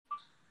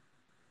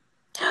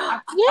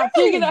I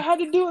figured Yay! out how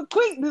to do it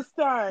quick this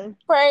time.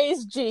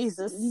 Praise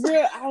Jesus.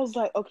 Girl, I was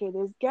like, okay,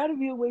 there's got to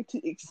be a way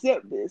to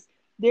accept this.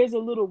 There's a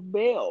little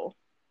bell,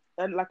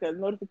 like a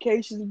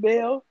notifications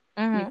bell.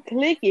 You Mm-hmm.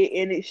 click it,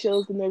 and it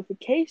shows the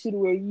notification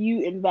where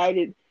you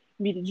invited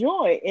me to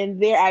join.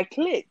 And there I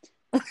clicked.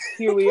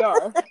 Here we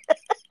are.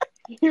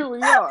 Here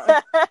we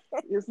are.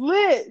 It's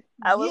lit.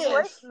 I was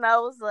Yes. waiting. I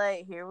was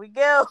like, here we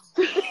go.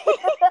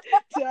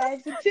 Time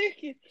for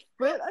chicken.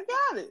 But I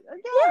got it. I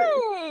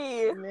got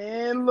Yay! it.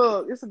 Man,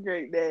 look, it's a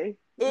great day.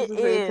 It's It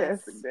a is.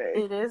 fantastic day.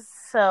 It is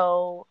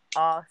so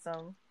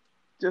awesome.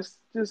 Just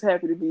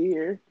happy to be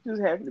here. Just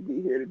happy to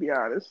be here, to be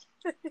honest.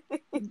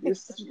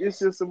 It's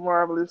just a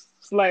marvelous,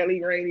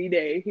 slightly rainy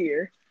day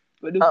here,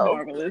 but it's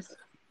marvelous.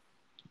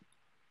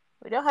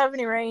 We don't have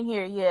any rain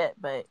here yet,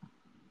 but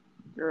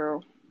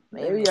Girl,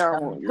 maybe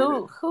y'all won't get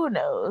it. Who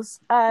knows?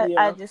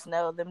 I just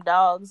know them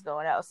dogs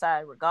going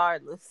outside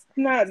regardless.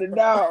 Not the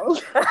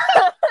dogs.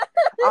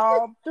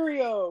 All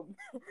three of them.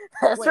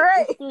 That's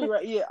right. It's three,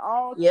 right? Yeah,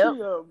 all three of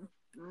them.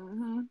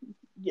 Mm-hmm.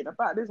 Get up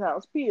out this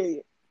house,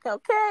 period.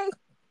 Okay.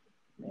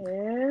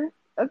 Man.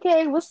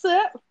 Okay, what's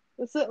up?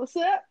 What's up? What's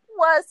up?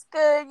 What's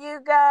good, you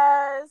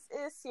guys?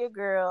 It's your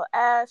girl,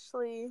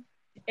 Ashley.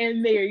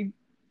 And Mary.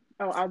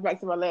 Oh, I was back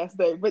to my last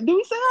day. But do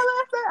we say our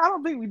last day? I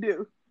don't think we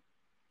do.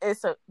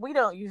 We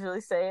don't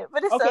usually say it,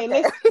 but it's okay.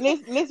 Let's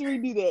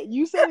redo that.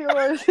 You say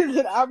yours, and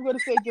then I'm going to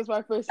say just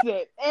my first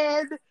name.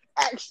 And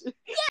action.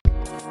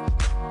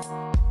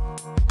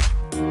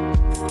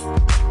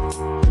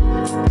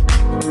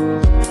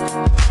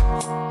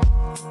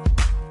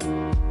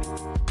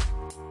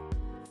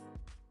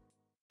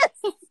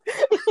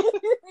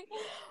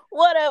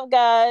 What up,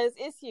 guys?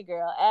 It's your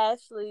girl,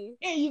 Ashley.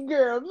 And your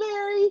girl,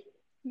 Mary.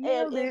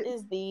 And it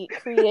is the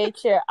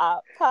Create Your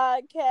Op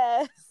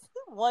podcast.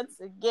 Once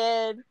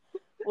again,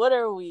 what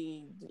are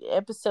we?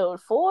 Episode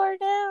 4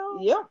 now?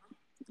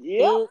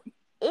 Yep.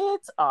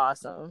 It's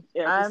awesome.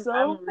 I'm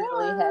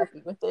really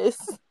happy with this.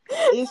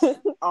 It's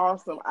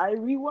awesome. I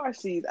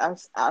rewatch these.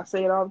 I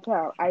say it all the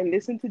time. I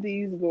listen to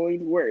these going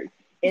to work,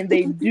 and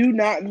they do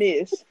not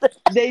miss.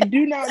 They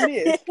do not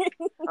miss.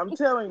 I'm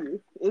telling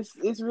you,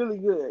 it's really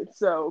good.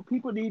 So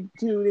people need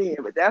to tune in.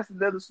 But that's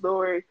another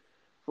story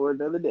for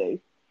another day.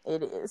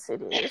 It is.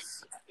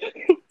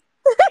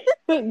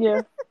 But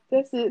yeah,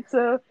 that's it.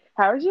 So,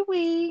 how's your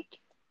week?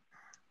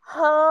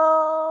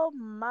 Oh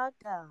my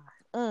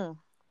God.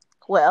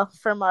 Well,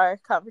 from our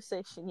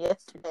conversation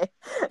yesterday,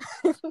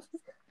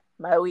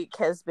 my week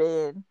has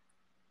been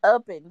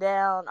up and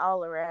down,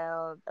 all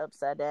around,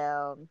 upside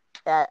down.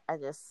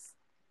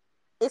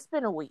 It's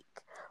been a week.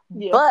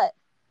 Yeah. But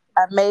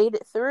I made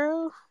it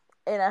through,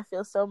 and I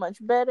feel so much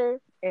better.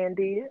 And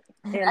did.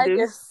 And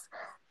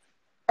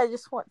I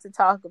just want to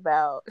talk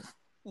about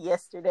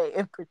yesterday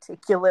in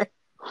particular.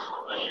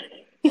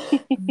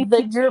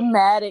 The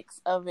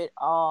dramatics of it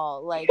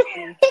all. Like,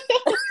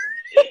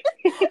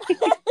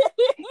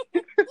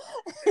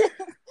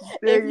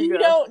 if you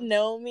don't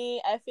know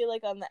me, I feel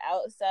like on the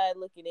outside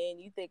looking in,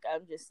 you think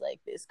I'm just like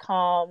this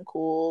calm,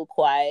 cool,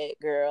 quiet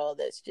girl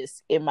that's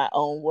just in my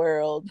own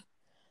world.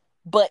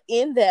 But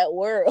in that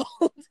world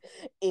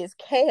is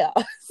chaos.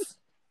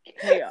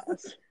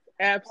 Chaos.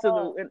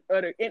 Absolute and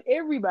utter. In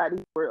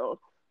everybody's world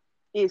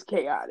is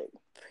chaotic.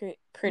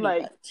 Pretty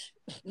much.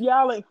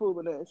 Y'all ain't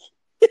fooling us.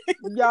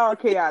 Y'all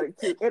chaotic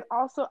too. And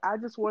also, I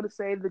just want to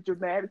say the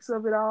dramatics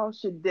of it all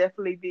should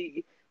definitely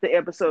be the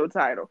episode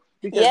title.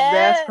 Because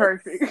that's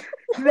perfect.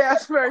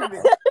 That's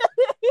perfect.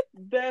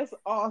 That's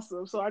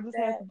awesome. So I just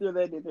have to throw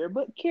that in there.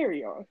 But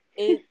carry on.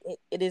 It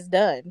is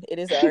done. It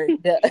is already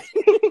done.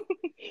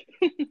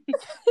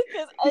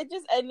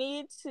 Because I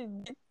need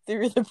to get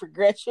through the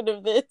progression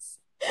of this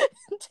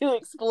to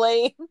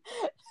explain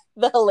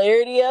the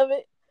hilarity of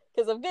it.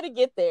 Because I'm going to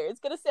get there.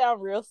 It's going to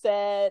sound real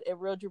sad and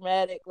real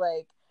dramatic.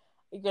 Like,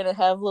 you're going to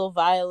have little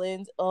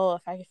violins. Oh,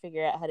 if I can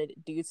figure out how to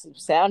do some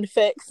sound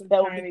effects,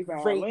 that would be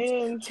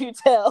great to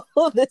tell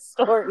this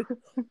story.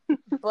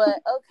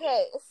 But,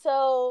 okay,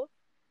 so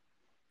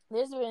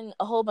there's been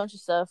a whole bunch of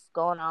stuff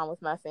going on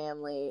with my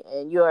family,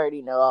 and you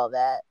already know all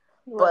that.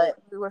 Right.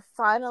 But we were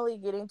finally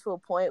getting to a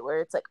point where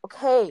it's like,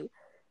 okay,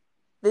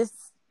 this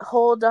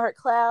whole dark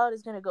cloud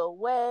is going to go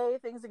away.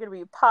 Things are going to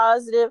be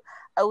positive.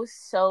 I was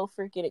so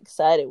freaking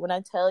excited. When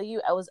I tell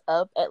you, I was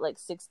up at like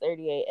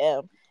 6:30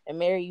 a.m. And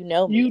Mary, you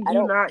know me. You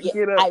do not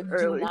get up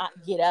early. I do not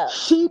get up.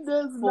 She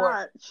does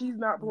not. She's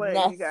not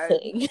playing, you guys.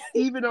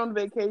 Even on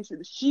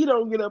vacation, she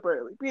don't get up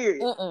early.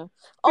 Period.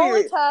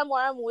 Only time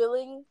where I'm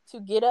willing to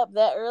get up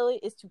that early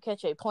is to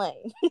catch a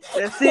plane.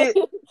 That's it.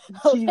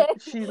 Okay?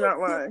 She's not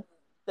lying.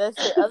 That's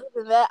it. Other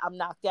than that, I'm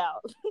knocked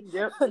out.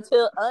 Yep.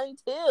 until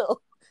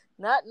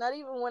not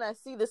even when I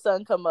see the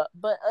sun come up,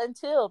 but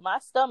until my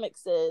stomach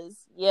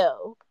says,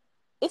 "Yo,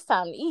 it's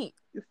time to eat."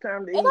 It's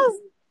time to eat.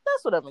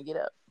 That's what I'm gonna get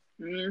up.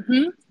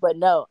 Mm-hmm. But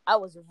no, I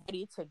was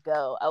ready to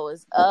go. I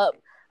was up.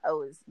 I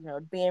was,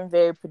 being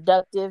very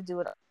productive,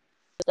 doing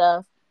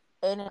stuff,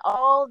 and in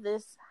all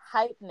this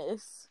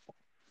hypeness,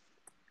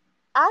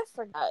 I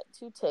forgot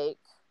to take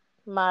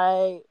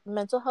my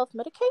mental health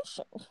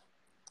medication.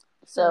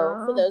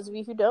 So, for those of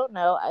you who don't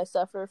know, I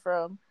suffer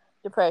from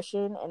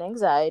depression and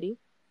anxiety,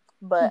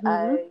 but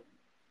I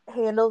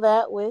handle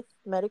that with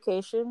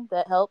medication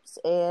that helps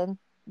and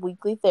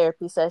weekly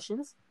therapy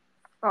sessions.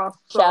 Awesome.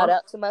 Shout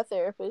out to my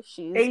therapist.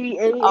 She's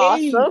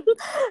awesome.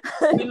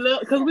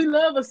 We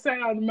love a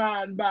sound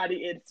mind,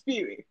 body, and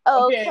spirit.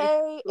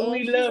 Okay, and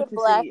we she's love a to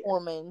black see it.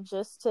 woman,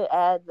 just to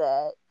add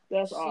that.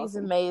 That's She's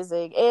awesome.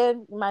 amazing.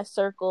 And my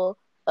circle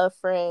of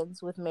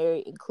friends, with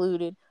Mary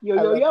included. I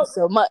love you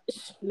so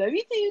much. Love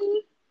you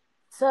too.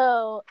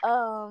 So,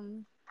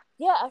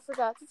 yeah, I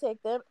forgot to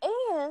take them,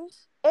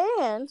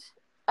 and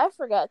I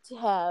forgot to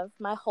have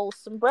my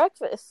wholesome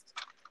breakfast.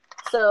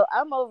 So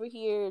I'm over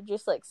here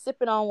just like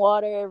sipping on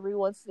water every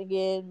once and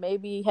again,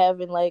 maybe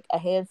having like a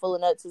handful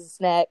of nuts as a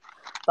snack,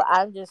 but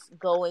I'm just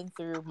going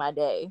through my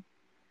day.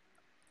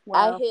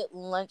 Wow. I hit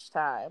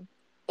lunchtime.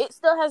 It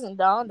still hasn't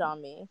dawned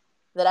on me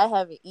that I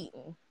haven't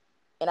eaten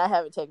and I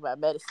haven't taken my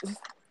medicine.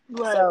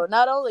 Right. So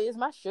not only is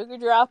my sugar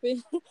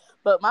dropping,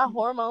 but my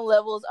hormone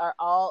levels are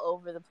all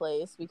over the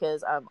place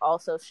because I'm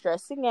also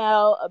stressing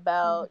out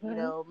about,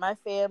 my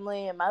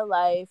family and my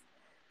life,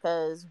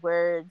 because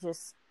we're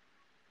just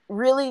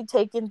really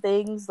taking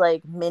things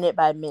like minute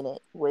by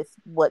minute with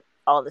what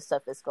all the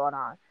stuff that's going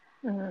on.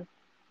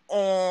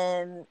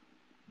 And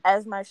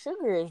as my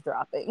sugar is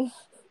dropping,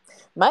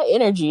 my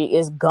energy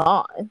is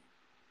gone.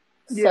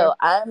 Yeah. So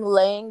I'm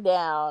laying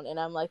down and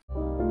I'm like,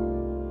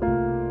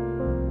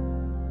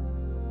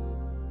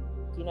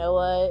 you know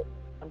what?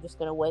 I'm just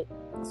going to wait,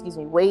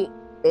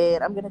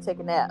 and I'm going to take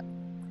a nap.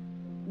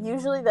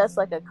 Usually that's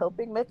like a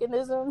coping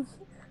mechanism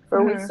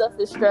for when stuff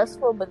is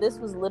stressful, but this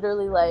was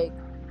literally like,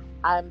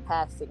 I'm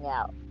passing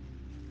out.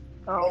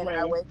 And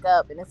I wake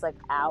up and it's like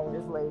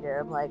hours later.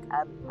 I'm like,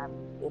 I'm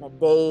in a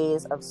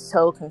daze. I'm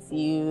so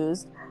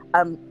confused.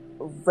 I'm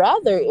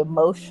rather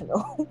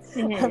emotional.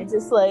 I'm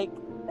just like,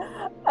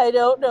 I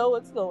don't know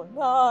what's going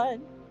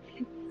on.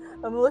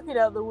 I'm looking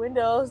out the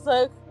window. It's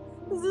like,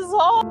 this is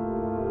all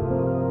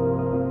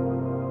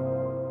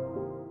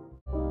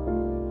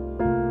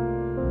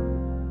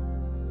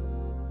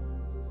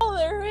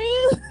there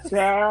is.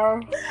 Yeah.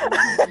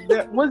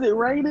 Was it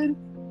raining?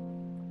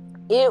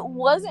 It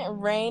wasn't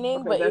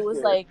raining, but it was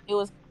good. Like, it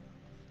was.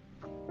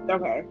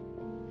 Okay.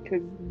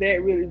 Because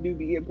that really do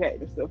be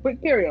impacting stuff.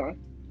 But carry on.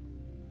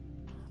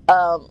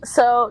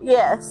 So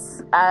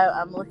yes,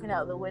 I'm looking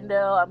out the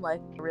window. I'm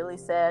like, really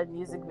sad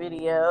music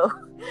video.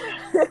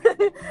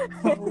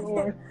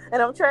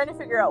 And I'm trying to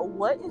figure out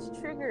what is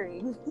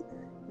triggering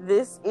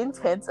this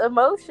intense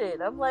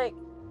emotion. I'm like,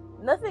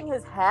 nothing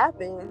has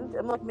happened.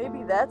 I'm like,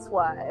 maybe that's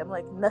why. I'm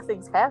like,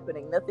 nothing's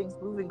happening. Nothing's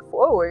moving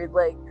forward.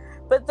 Like,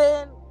 but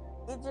then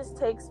it just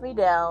takes me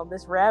down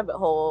this rabbit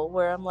hole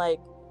where I'm like,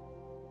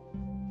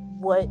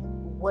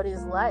 what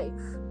is life?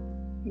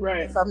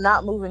 Right. If I'm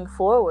not moving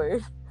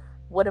forward,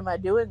 what am I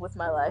doing with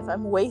my life?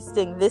 I'm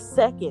wasting this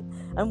second.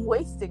 I'm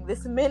wasting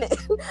this minute.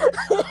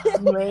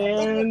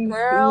 Man,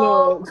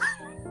 girl.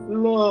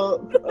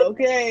 Look,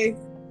 okay,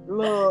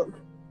 look.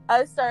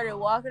 I started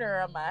walking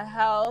around my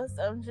house.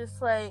 I'm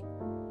just like,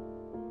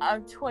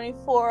 I'm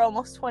 24,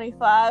 almost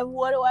 25.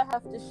 What do I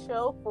have to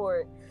show for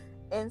it?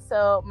 And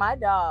so my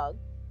dog,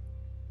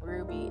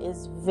 Ruby,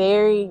 is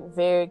very,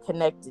 very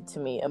connected to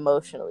me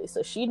emotionally.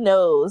 So she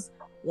knows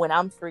when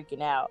I'm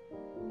freaking out.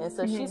 And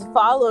so she's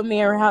following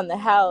me around the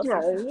house.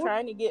 And she's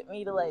trying to get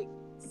me to like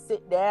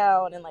sit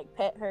down and like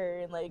pet her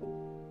and like,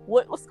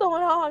 what's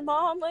going on,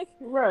 Mom? Like,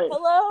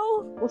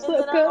 hello? What's and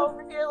up, then I'm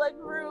over here like,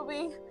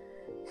 Ruby,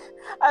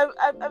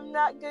 I'm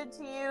not good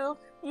to you.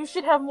 You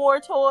should have more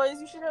toys.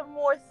 You should have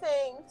more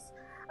things.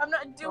 I'm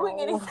not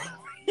doing anything for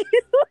you.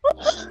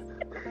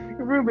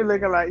 Ruby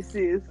looking like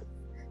sis.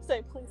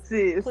 Say,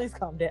 please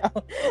calm down.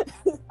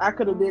 I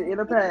could have been in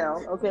a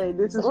pound. Okay,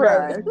 this is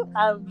fine.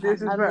 I'm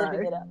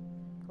living it up.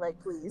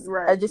 Like, please.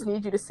 Right. I just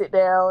need you to sit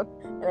down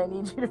and I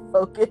need you to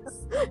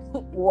focus.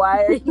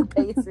 Why are you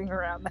pacing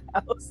around the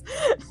house?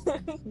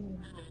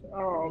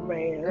 Oh,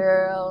 man.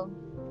 Girl.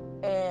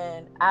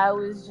 And I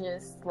was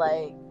just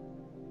like,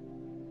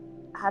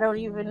 I don't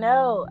even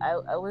know.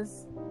 I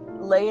was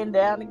laying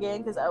down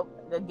again because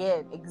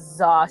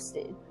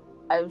exhausted.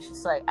 I was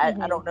just like, I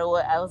don't know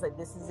what. I was like,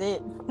 this is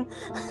it.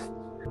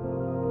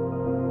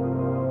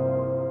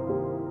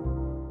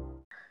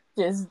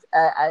 Just,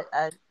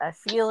 I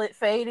feel it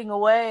fading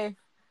away.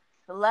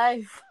 The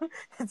life,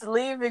 it's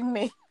leaving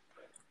me.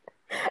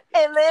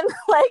 And then,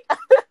 like,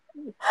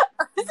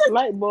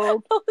 light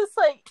bulb. I was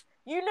like,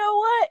 you know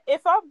what?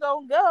 If I'm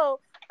gonna go,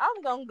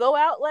 I'm gonna go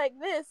out like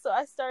this. So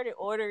I started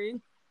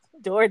ordering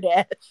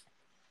DoorDash.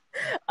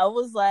 I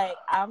was like,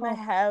 I'm gonna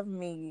have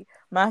me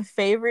my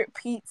favorite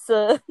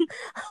pizza. I'm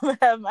gonna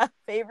have my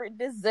favorite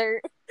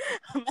dessert.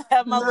 I'm gonna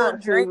have my little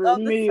drink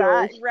on the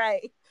side.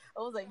 Right. I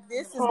was like,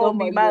 this is gonna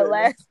be my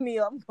last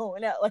meal. I'm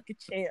going out like a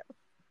champ.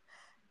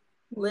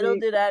 Little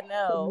did I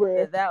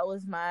know that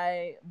was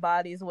my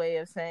body's way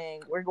of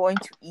saying, we're going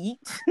to eat.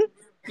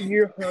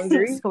 You're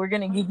hungry. So we're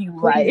gonna give you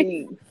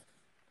life.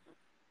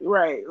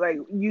 Right, like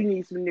you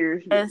need some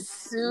nourishment.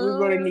 We're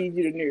gonna need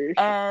you to nourish.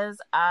 As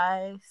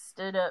I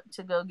stood up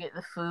to go get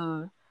the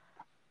food,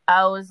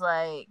 I was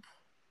like,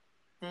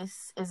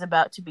 this is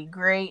about to be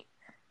great.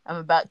 I'm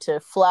about to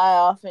fly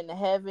off into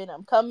heaven.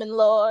 I'm coming,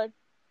 Lord.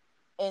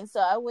 And so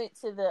I went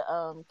to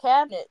the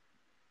cabinet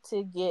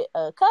to get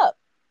a cup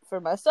for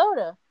my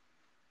soda.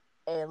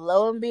 And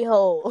lo and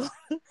behold,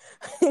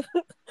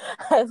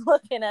 I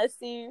look and I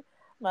see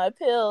my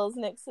pills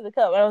next to the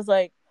cup. I was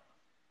like,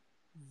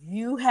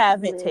 you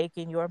haven't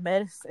taken your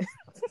medicine.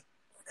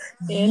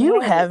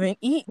 You haven't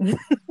eaten.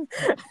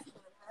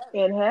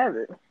 And have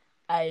it.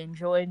 I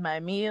enjoyed my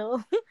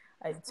meal.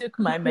 I took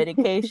my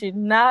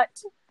medication. Not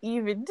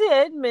even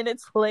 10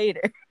 minutes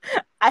later,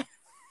 I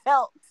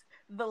felt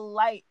the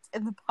light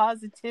and the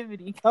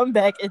positivity come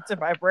back into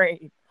my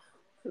brain.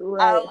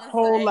 Right.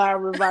 Whole lot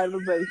of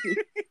revitalization.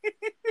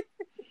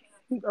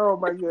 Oh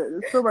my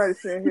goodness. Somebody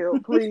send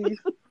help, please.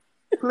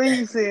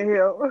 Please send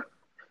help.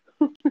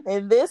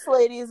 And this,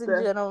 ladies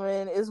and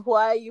gentlemen, is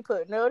why you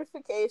put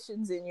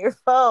notifications in your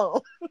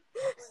phone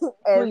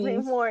every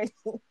morning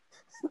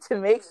to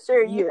make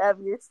sure you have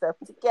your stuff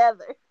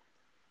together.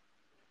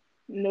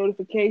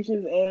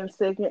 Notifications and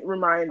second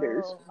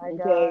reminders. Oh my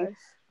gosh.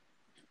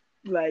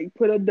 Like,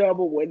 put a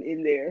double one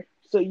in there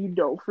so you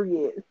don't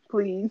forget,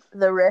 please.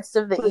 The rest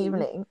of the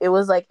evening, it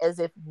was like as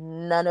if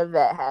none of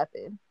that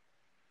happened.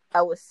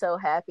 I was so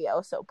happy. I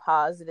was so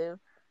positive.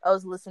 I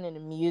was listening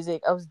to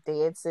music. I was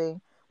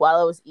dancing while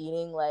I was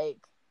eating. Like,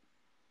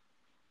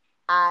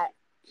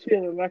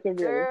 chilling like a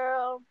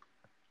girl.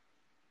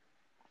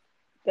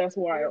 That's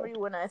wild. Really,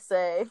 when I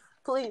say,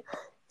 please,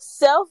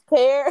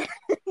 self-care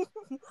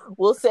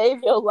will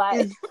save your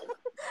life.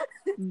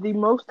 It's the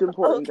most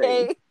important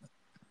thing.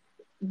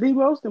 The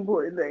most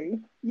important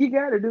thing. You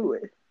gotta do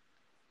it.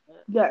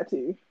 Got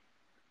to.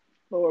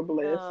 Lord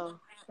bless.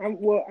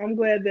 I'm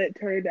glad that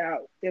turned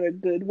out in a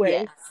good way.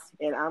 Yes.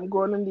 And I'm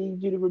going to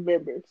need you to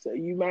remember. So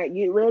you might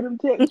get random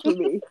texts from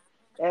me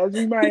as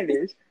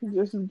reminders.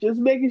 Just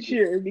making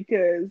sure,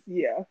 because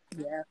we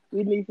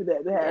need for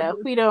that to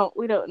happen. Yeah,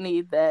 we don't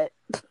need that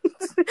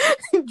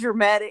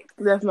dramatic.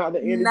 That's not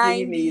the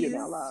energy we need in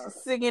our lives.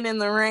 Singing in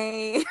the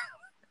rain,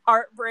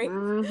 heartbreak.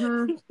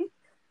 Mm-hmm.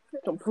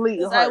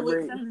 Complete heartbreak. I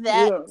went from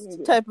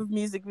that type of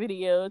music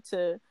video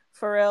to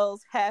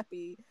Pharrell's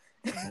Happy,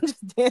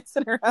 just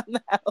dancing around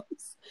the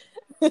house.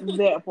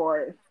 That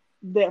part.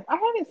 I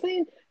haven't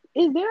seen.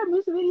 Is there a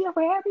music video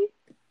for Happy?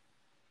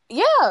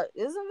 Yeah,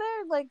 isn't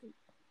there? Like,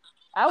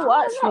 I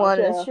watched one.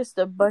 It's just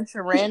a bunch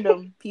of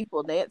random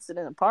people dancing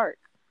in a park.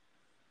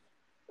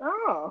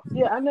 Oh,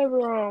 yeah, I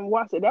never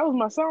watched it. That was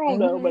my song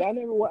though, but I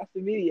never watched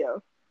the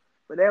video.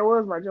 But that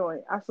was my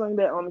joint. I sung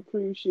that on the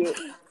cruise ship,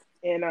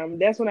 and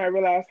that's when I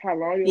realized how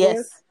long it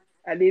was.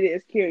 I did it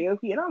as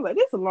karaoke, and I was like,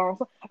 "This is a long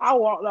song." I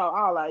walked out.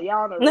 I was like,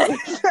 "Y'all know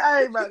this.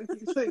 I ain't about to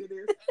keep singing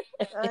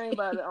this. I ain't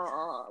about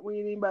to. We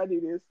ain't even about to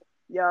do this.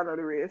 Y'all know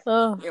the rest."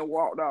 And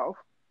walked off.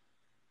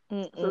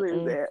 So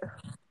there's that.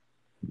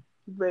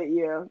 But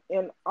yeah,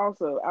 and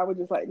also I would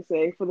just like to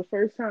say, for the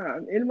first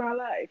time in my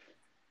life,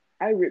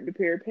 I ripped a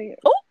pair of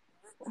pants. Oh.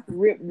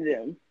 Ripped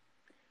them.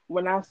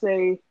 When I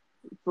say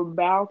from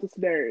bow to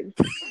stern,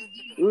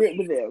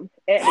 ripped them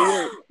at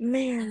work.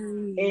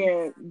 Mary.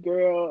 And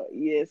girl,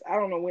 yes, I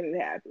don't know when it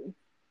happened,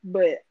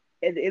 but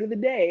at the end of the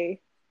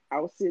day, I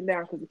was sitting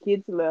down because the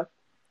kids left,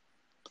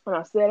 and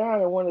I sat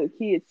down in one of the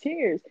kids'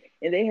 chairs,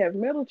 and they have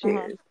metal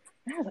chairs.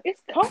 And I was like,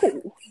 "It's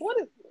cold.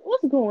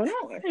 What's going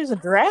on?" There's a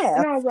draft.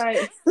 And I was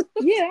like,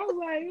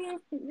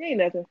 "It ain't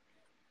nothing."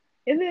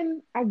 And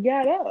then I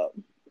got up,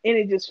 and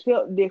it just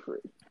felt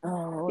different.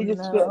 It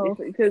just felt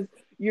different because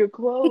your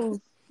clothes,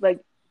 like,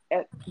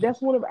 that's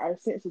one of our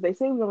senses. They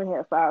say we only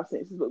have 5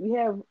 senses, but we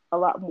have a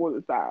lot more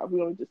than 5.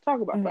 We only just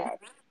talk about 5.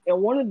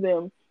 And one of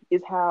them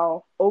is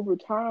how over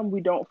time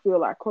we don't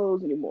feel our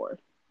clothes anymore.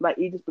 Like,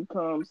 it just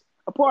becomes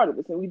a part of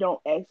us, and we don't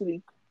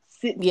actually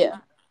sense it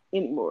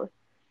anymore.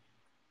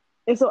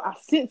 And so I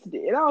sensed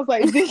it, and I was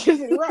like, "This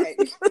isn't right,"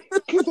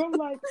 because I'm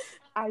like,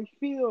 I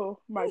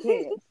feel my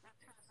pants,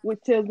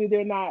 which tells me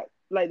they're not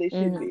like they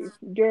should be,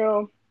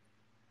 girl.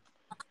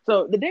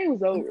 So the day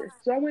was over,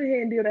 so I went ahead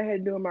and did what I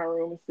had to do in my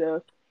room and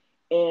stuff,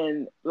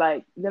 and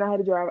like then I had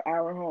to drive an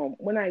hour home.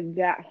 When I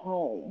got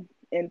home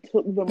and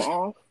took them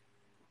off,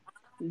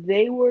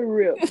 they were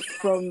ripped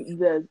from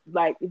the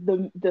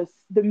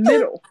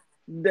middle,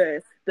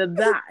 the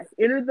thigh,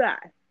 inner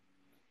thigh,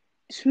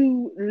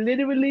 to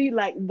literally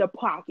like the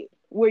pocket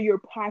where your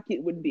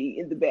pocket would be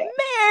in the back.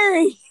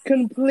 Mary,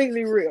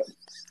 completely ripped,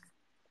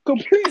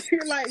 completely.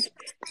 Like,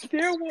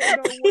 there was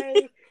no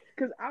way,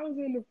 because I was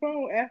on the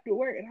phone after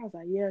work and I was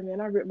like, "Yeah,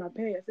 man, I ripped my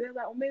pants." And they're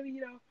like, "Well,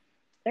 maybe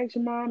ask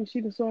your mom and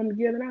she can sew them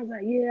together." And I was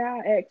like, "Yeah,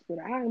 I'll ask, but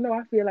I don't know.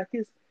 I feel like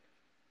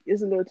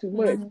it's a little too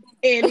much." And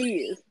it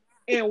is,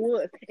 and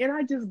was, and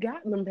I just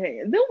got them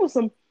pants. There was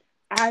some.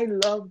 I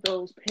love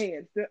those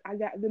pants. I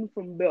got them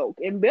from Belk.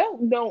 And Belk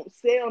don't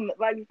sell,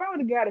 like, if I would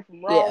have got it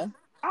from Ross,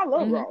 I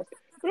love Ross.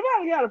 But if I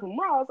would have got it from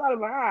Ross, I'd have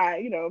been like, all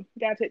right,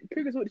 gotta take the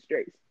triggers with the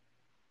straights.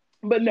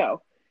 But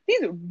no,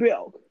 these are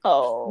Belk.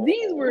 Oh.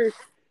 These were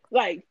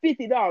like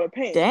 $50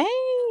 pants.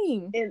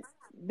 Dang. And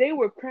they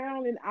were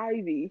Crown and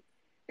Ivy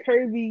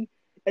Curvy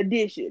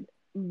edition.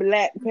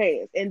 black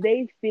pants, and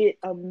they fit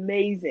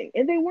amazing,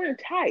 and they weren't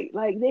tight.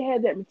 Like they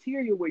had that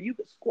material where you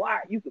could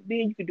squat, you could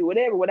bend, you could do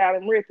whatever without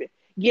them ripping.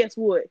 Guess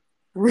what?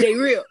 They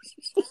rip.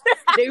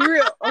 They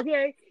rip.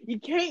 Okay, you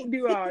can't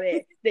do all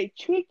that. They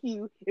trick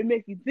you and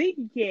make you think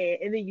you can,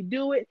 and then you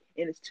do it,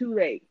 and it's too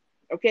late.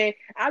 Okay,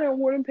 I done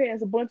wore them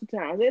pants a bunch of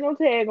times. They don't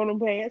tag on them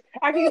pants.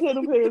 I can't sell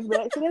them pants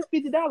back, so that's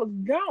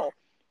 $50 gone.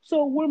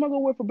 So what am I gonna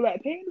wear for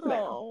black pants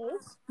now? Oh.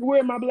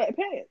 Wear my black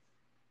pants.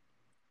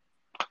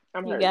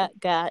 I'm You hurt.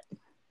 got.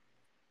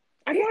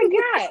 I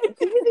got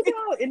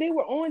 $50, and they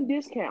were on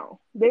discount.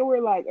 They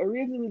were like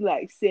originally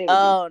like 70.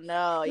 Oh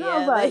no, and yeah, I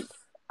was like,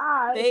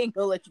 they ain't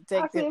gonna let you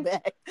I take them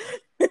said, back.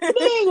 they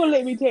ain't gonna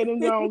let me take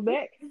them Jones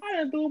back. I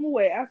done threw them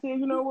away. I said,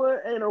 you know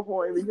what? Ain't no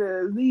point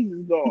because these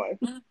is gone.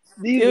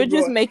 These It are would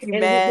just gone. make you And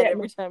with mad that,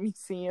 every time you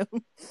see them.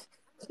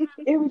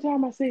 every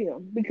time I see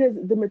them, because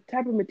the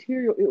type of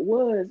material it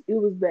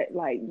was that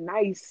like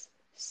nice,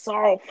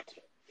 soft,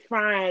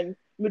 fine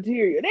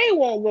material. They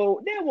won't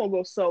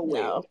go so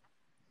well. No.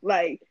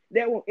 Like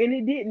that one, and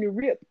it didn't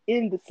rip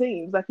in the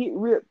seams. Like it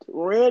ripped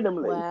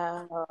randomly.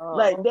 Wow.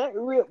 Like that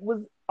rip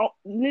was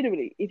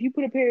literally. If you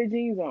put a pair of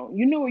jeans on,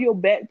 you know where your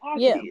back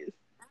pocket is.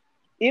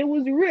 It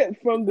was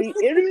ripped from the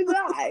enemy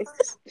thigh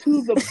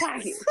to the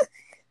pocket,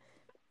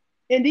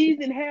 and these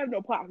didn't have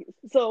no pockets,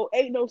 so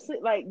ain't no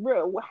like,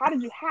 bro. How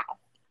did you? How?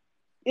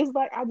 It's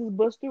like I just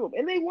bust through them,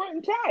 and they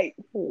weren't tight.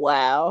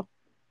 Wow.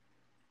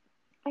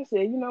 I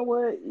said, you know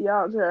what,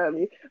 y'all try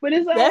me, but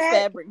it's all that right.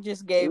 fabric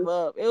just gave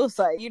up. It was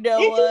like, you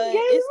know It what? just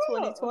gave It's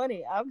up.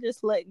 2020. I'm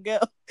just letting go.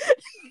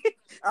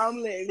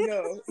 I'm letting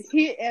go.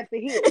 Hit after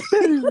hit.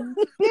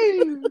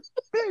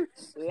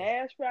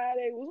 Last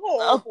Friday was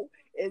horrible,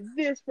 and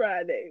this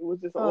Friday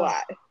was just a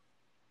lot.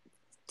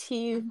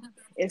 And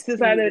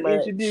since I done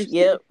introduced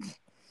it,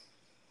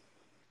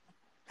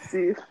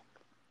 see,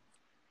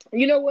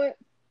 you know what?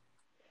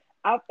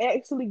 I've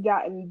actually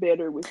gotten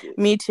better with it.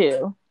 Me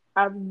too.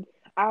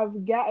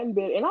 I've gotten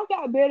better, and I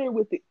got better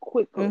with it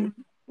quickly.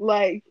 Mm-hmm.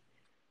 Like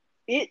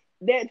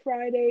that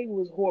Friday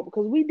was horrible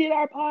because we did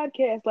our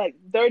podcast like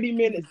 30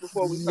 minutes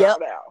before we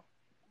found out.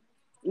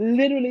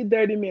 Literally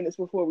 30 minutes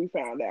before we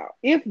found out,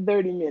 if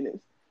 30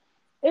 minutes.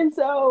 And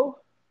so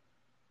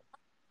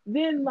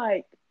then,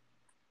 like,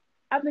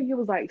 I think it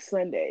was like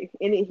Sunday,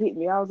 and it hit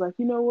me. I was like,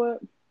 you know what?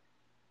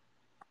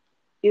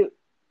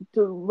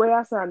 The way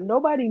I sound,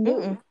 nobody knew.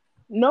 Mm-mm.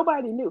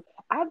 Nobody knew.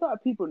 I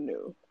thought people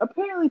knew.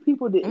 Apparently,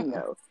 people didn't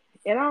know.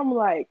 And I'm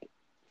like,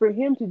 for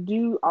him to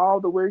do all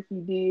the work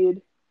he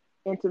did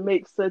and to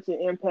make such an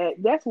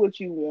impact, that's what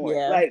you want.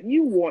 Yeah. Like,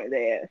 you want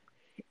that.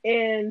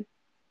 And,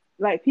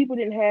 like, people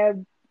didn't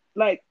have,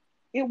 like,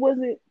 it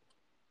wasn't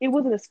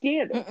a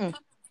scandal. Mm-mm.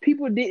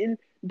 People didn't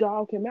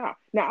dog him out.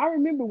 Now, I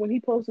remember when he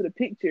posted a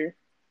picture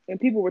and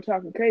people were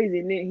talking crazy,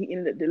 and then he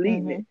ended up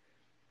deleting it.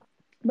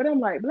 But I'm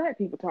like, black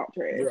people talk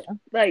trash. Yeah.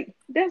 Like,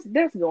 that's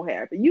gonna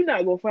happen. You're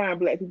not gonna find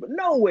black people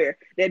nowhere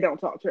that don't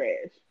talk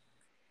trash.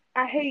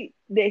 I hate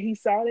that he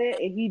saw that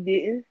and he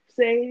didn't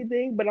say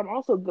anything, but I'm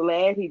also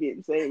glad he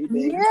didn't say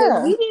anything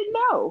because we didn't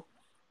know.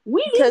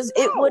 Because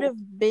it would have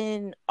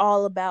been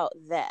all about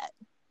that.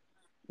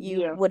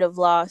 You would have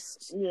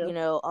lost, you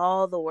know,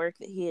 all the work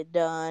that he had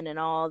done and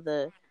all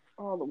the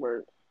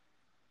work.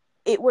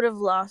 It would have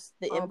lost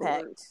the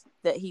impact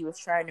that he was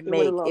trying to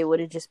make. It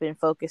would have just been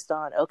focused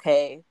on,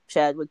 okay,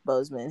 Chadwick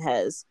Boseman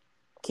has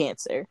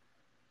cancer.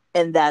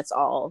 And that's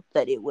all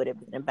that it would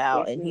have been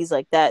about. And he's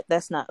like,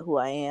 that's not who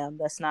I am.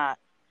 That's not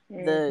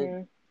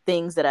the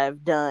things that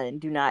I've done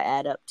do not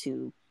add up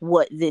to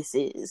what this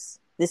is.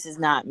 This is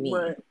not me.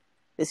 Right.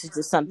 This is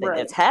just something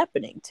that's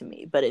happening to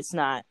me, but it's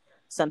not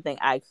something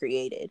I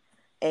created.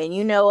 And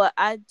you know what?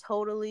 I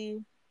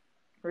totally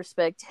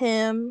respect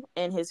him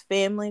and his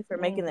family for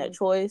making that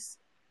choice.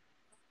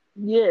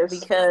 Yes.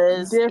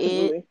 Because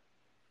definitely.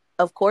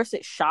 Of course,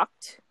 it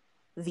shocked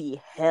the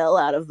hell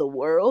out of the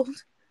world.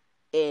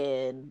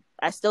 And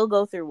I still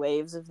go through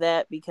waves of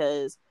that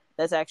because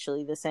that's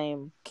actually the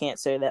same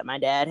cancer that my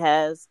dad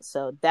has.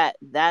 So that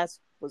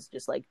was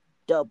just like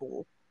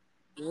double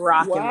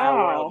rocking my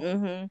world.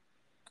 Mm-hmm.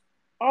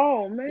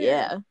 Oh, man.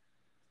 Yeah.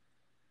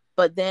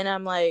 But then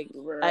I'm like,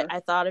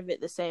 I thought of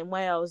it the same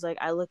way. I was like,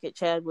 I look at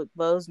Chadwick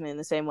Boseman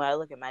the same way I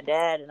look at my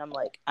dad. And I'm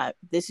like,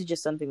 this is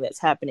just something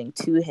that's happening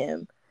to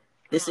him.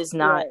 This is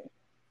not,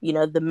 you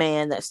know, the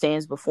man that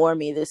stands before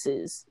me. This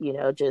is, you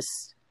know,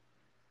 just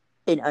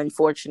an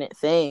unfortunate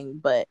thing.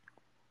 But,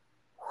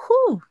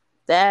 whew,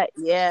 that,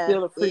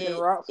 still a freaking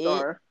rock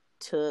star.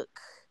 It took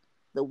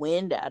the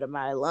wind out of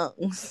my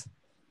lungs.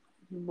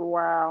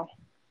 Wow.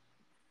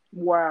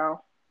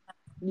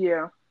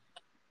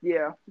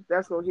 Yeah,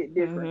 that's gonna hit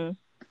different.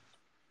 Mm-hmm.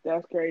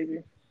 That's crazy.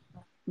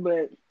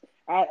 But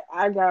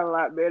I got a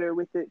lot better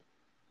with it,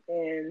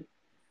 and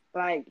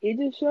like it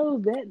just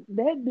shows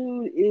that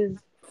dude is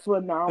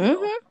phenomenal.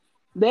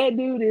 Mm-hmm. That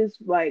dude is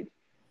like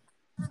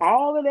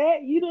all of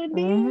that you done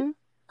did,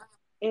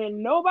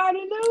 and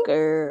nobody knew.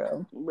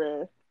 Girl.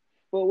 Bruh.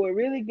 But what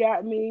really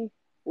got me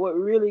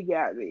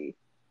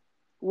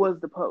was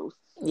the posts.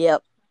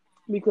 Yep.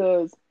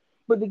 Because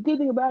But the good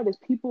thing about it is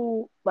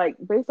people, like,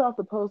 based off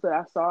the post that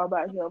I saw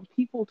about him,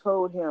 people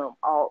told him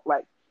all,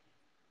 like,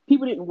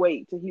 people didn't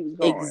wait till he was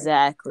gone.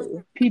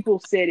 Exactly. People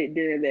said it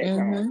during that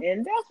time. Mm-hmm.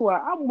 And that's why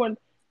I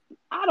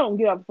don't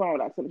get off the phone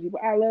without telling people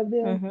I love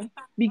them, Mm-hmm.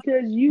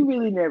 because you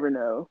really never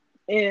know.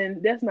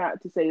 And that's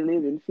not to say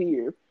live in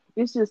fear.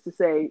 It's just to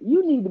say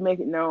you need to make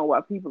it known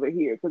while people are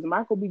here. Because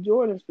Michael B.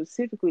 Jordan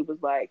specifically was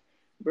like,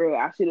 bro,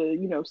 I should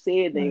have,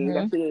 said things. I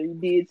Mm-hmm. should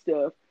have did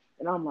stuff.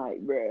 And I'm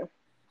like, bro,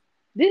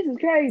 this is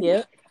crazy.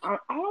 Yep. I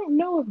don't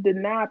know if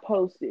Dana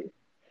posted,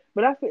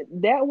 but I feel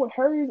that one,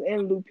 hers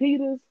and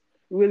Lupita's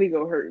really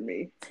gonna hurt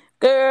me.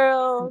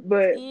 Girl,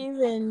 But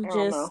even I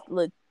don't know. just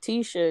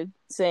Letitia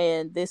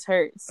saying this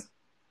hurts.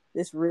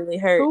 This really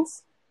Who?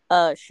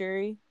 hurts.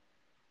 Shuri.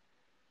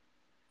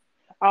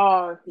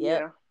 Oh,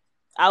 Yep. yeah.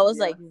 I was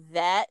Yeah. like,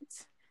 that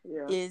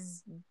Yeah.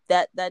 is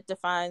that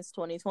defines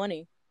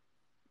 2020.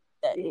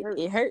 That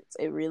it hurts.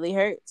 It really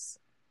hurts.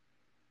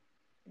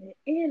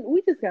 And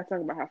we just gotta talk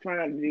about how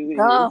fine the dude is.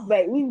 Oh.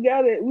 Like we've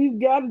gotta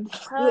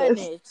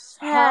discuss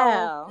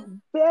how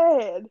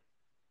bad.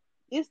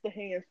 It's the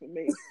hands for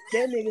me.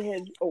 That nigga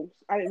has. Oh,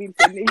 I didn't mean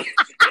to say nigga.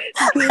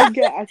 That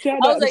guy, I tried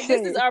not I was to like, say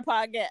this it. is our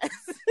podcast.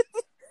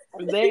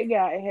 That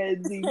guy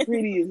had the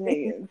prettiest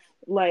hands.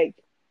 Like,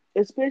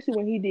 especially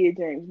when he did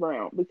James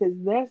Brown, because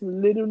that's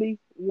literally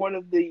one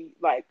of his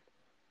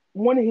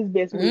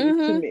best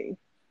movies to me.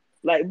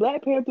 Like,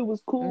 Black Panther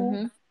was cool.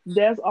 Mm-hmm.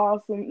 That's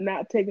awesome.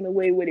 Not taking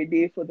away what it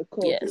did for the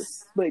culture.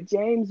 Yes. But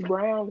James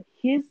Brown,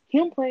 him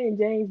playing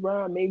James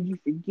Brown made you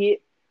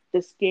forget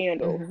the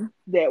scandal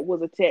that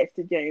was attached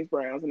to James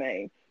Brown's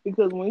name.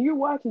 Because when you're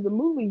watching the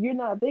movie, you're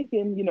not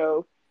thinking,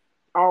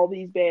 all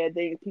these bad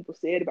things people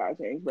said about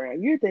James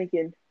Brown. You're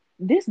thinking,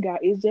 this guy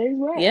is James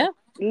Brown. Yeah.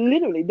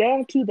 Literally,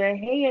 down to the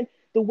hand,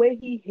 the way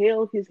he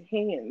held his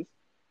hands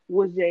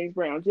was James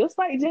Brown. Just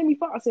like Jamie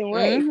Foxx and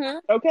Ray.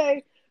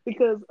 Okay?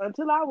 Because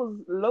until I was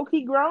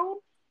low-key grown,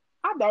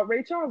 I thought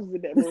Ray Charles was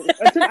in that movie.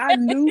 Until I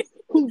knew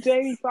who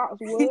Jamie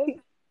Foxx was.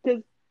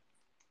 Because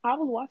I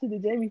was watching the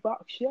Jamie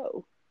Foxx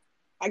show.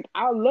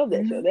 I love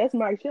that show. That's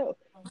my show.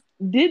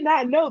 Did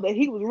not know that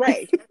he was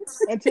Ray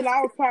until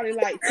I was probably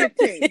like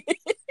 15.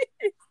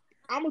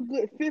 I'm a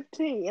good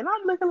 15. And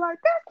I'm looking like,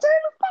 that's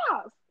Jamie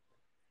Foxx.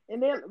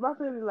 And then my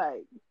family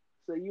like,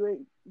 so you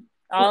ain't...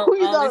 who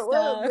you thought it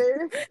was,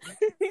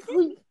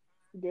 man?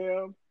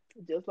 Girl,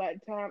 just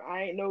like the time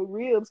I ain't know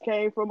ribs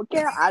came from a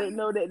cow. I didn't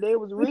know that there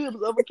was ribs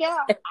of a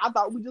cow. I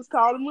thought we just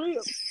called them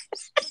ribs.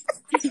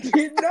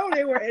 Didn't know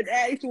they were an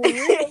actual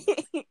rib.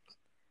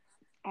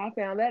 I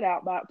found that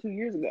out about 2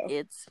 years ago.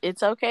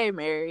 It's okay,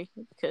 Mary,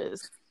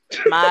 because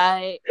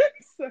to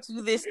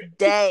this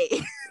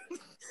day,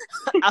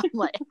 I'm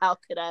like, how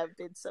could I have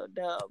been so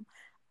dumb?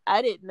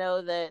 I didn't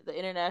know that the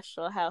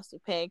International House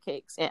of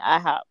Pancakes and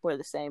IHOP were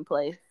the same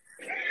place.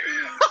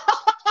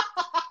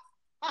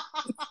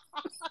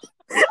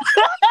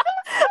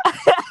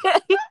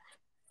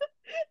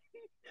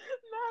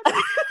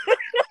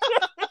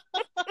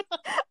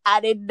 I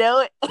didn't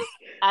know it.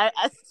 I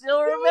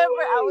still remember.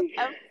 I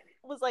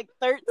was like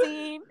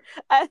 13,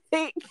 I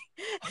think.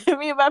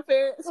 Me and my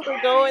parents were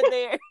going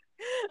there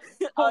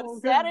on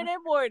Saturday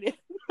morning.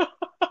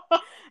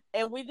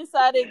 And we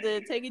decided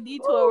to take a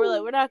detour. We're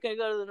like, we're not going to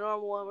go to the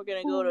normal one. We're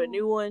going to go to a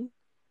new one.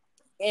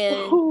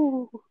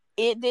 And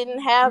it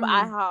didn't have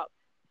IHOP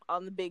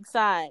on the big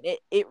sign.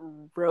 It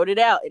wrote it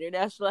out,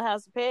 International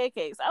House of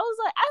Pancakes. I was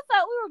like, I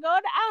thought we were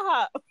going to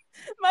IHOP.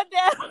 My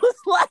dad was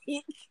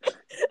like...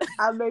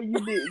 I know you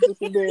did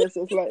just embarrass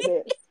us like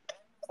that.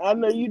 I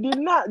know you did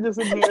not just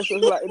embarrass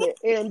us like that.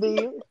 And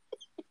did.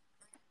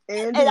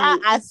 And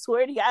I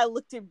swear to you, I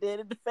looked him dead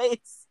in the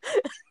face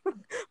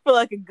for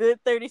like a good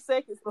 30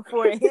 seconds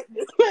before it hit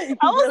me.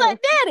 I was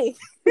like, Daddy,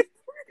 where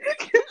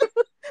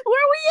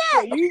we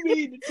at? So you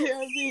need to tell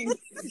me.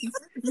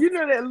 You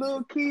know that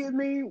little kid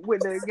meme with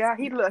the guy,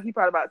 he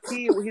probably about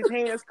 10 with his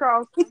hands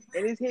crossed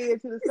and his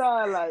head to the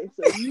side, like,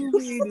 so you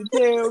need to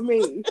tell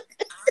me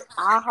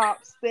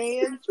IHOP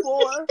stands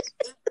for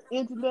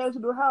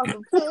International House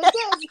of Pancakes.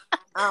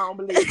 I don't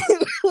believe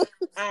it.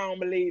 I don't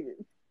believe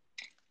it.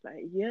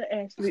 Like, yeah,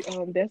 actually,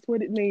 that's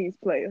what it means,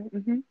 player.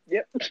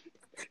 Yep.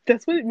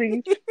 That's what it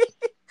means.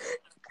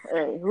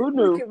 Hey, who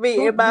knew? Look at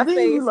me in my face.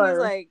 He's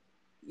like,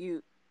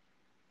 you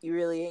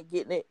really ain't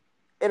getting it.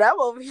 And I'm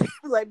over here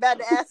like about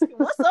to ask him,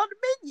 what's on the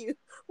menu?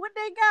 What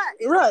they got?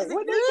 Right,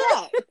 what they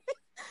got?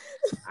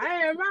 I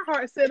had my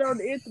heart set on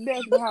the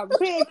International House of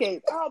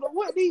Pancakes. I don't know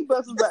what these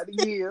buses about to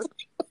give.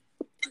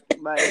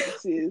 Like,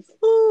 sis,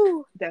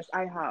 that's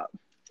IHOP.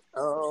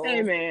 Oh.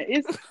 Hey man,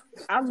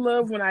 I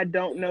love when I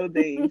don't know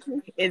things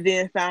and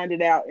then find it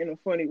out in a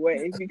funny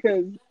way,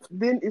 because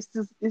then it's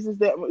just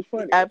that much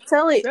funny. I'm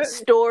telling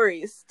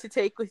stories to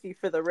take with you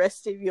for the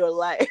rest of your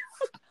life.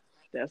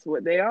 That's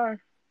what they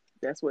are.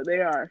 That's what they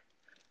are.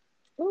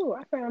 Oh,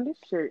 I found this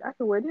shirt. I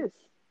can wear this.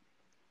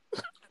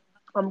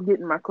 I'm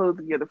getting my clothes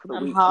together for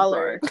the week.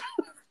 Hollering.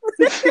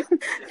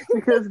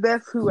 Because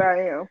that's who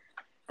I am.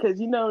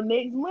 Because,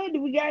 next Monday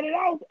we got it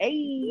off.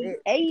 Hey.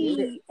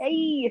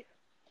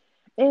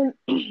 And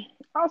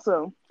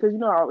also, because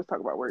I always talk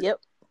about work. Yep.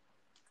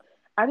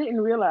 I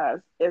didn't realize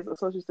as a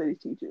social studies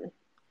teacher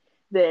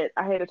that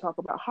I had to talk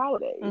about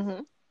holidays.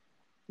 Mm-hmm.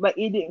 Like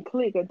it didn't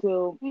click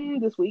until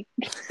this week,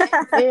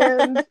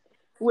 and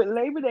with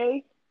Labor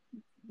Day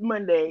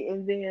Monday,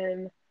 and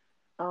then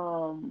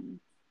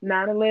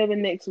 9/11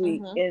 next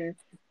week, Mm-hmm. and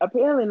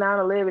apparently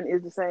 9/11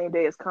 is the same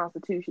day as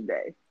Constitution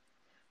Day.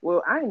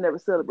 Well, I ain't never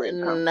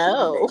celebrated Constitution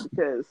No.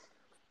 Day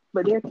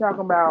but they're talking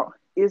about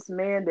it's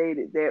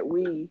mandated that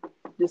we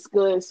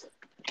discuss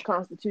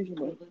Constitution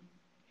Day.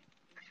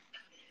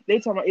 They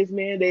talking about it's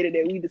mandated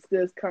that we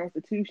discuss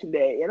Constitution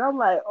Day, and I'm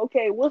like,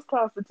 okay, what's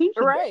Constitution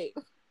Day? Right.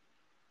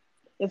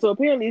 And so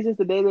apparently it's just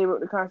the day they wrote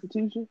the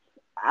Constitution,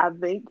 I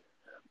think.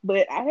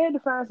 But I had to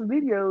find some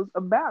videos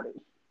about it,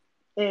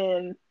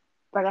 and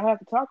like I have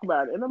to talk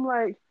about it, and I'm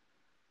like,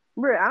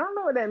 bro, I don't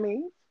know what that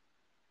means.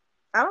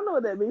 I don't know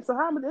what that means. So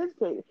how am I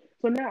educated?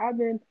 So now I've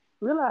been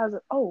realizing,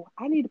 oh,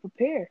 I need to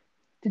prepare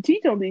to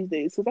teach on these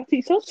days because I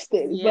teach social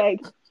studies. Yep.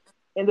 Like,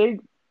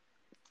 and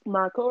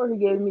my coworker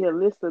gave me a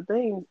list of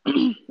things,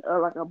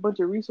 like a bunch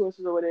of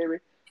resources or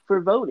whatever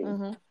for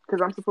voting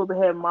because I'm supposed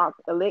to have mock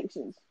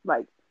elections,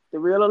 like the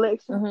real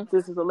election. Mm-hmm.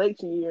 This is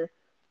election year.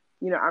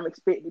 You know, I'm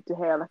expected to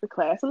have like a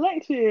class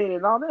election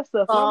and all that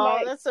stuff. Oh,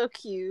 like, that's so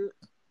cute.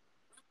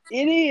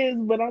 It is,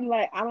 but I'm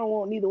like, I don't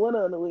want neither one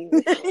of them to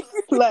win.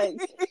 Like,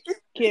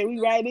 can we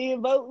write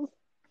in votes?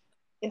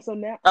 And so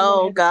now,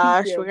 oh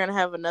gosh, we're gonna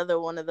have another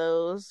one of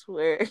those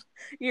where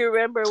you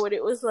remember when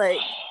it was like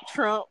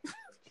Trump,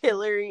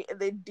 Hillary, and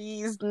then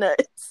D's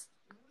nuts.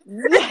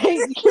 Like,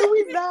 can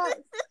we not?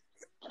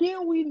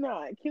 Can we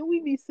not? Can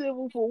we be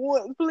civil for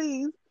once,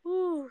 please?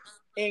 Ooh.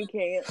 And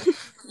can't.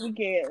 We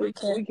can't. We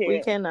can't.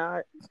 We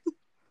cannot.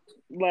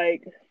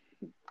 Like,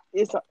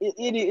 it's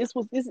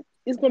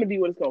going to be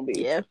what it's going to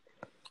be. Yeah.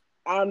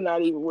 I'm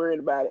not even worried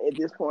about it at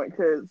this point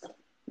because,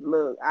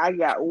 look, I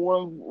got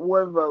one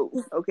vote,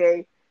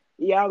 okay?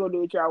 Y'all gonna do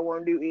what y'all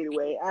want to do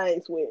anyway. I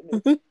ain't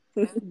sweating it.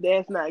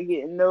 That's not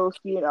getting no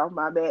skin off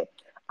my back.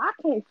 I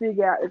can't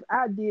figure out if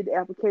I did the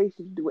application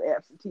to do an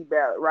absentee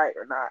ballot right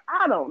or not.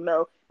 I don't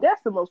know.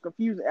 That's the most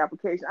confusing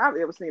application I've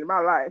ever seen in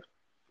my life.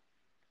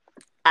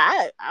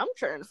 I'm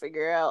trying to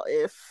figure out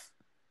if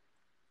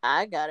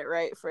I got it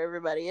right for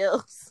everybody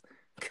else.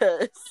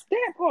 Cause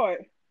that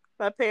part.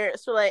 My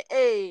parents were like,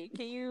 hey,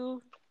 can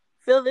you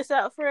fill this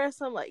out for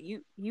us? I'm like,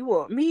 you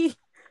want me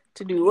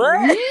to do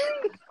what?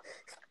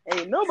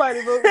 Ain't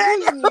nobody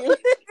voting me.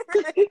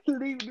 Leave it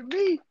to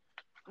me.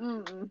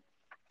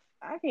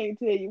 I can't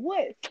tell you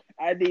what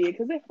I did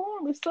because that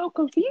form is so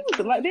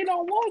confusing. Like, they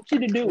don't want you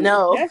to do it.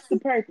 No. That's the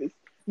purpose.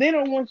 They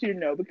don't want you to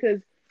know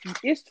because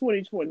it's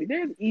 2020.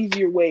 There's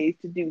easier ways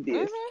to do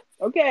this.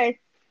 Mm-hmm. Okay?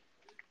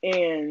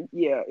 And,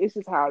 yeah, it's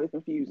just highly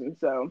confusing.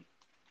 So,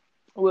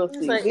 we'll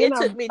see. Like, it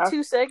took me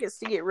 2 seconds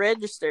to get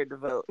registered to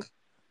vote.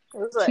 It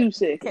was like, 2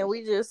 seconds. Can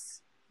we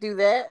just do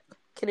that?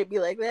 Can it be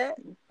like that?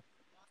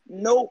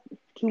 Nope.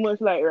 Too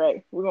much like,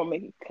 right. We're going to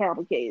make it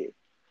complicated.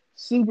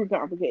 Super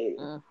complicated.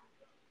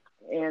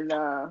 And,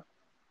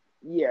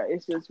 yeah,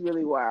 it's just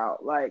really wild.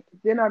 Like,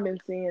 then I've been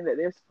seeing that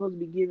they're supposed to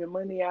be giving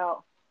money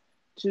out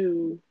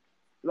to,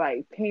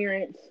 like,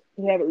 parents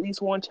who have at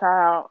least one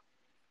child.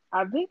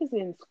 I think it's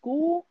in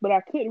school, but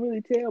I couldn't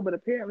really tell. But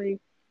apparently,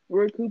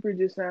 Roy Cooper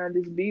just signed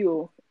this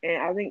bill,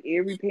 and I think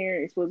every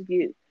parent is supposed to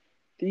get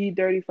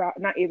 $335.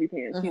 Not every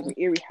parent, excuse me.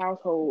 Every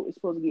household is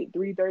supposed to get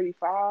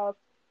 $335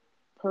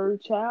 per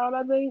child.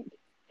 I think.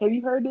 Have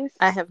you heard this?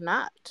 I have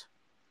not.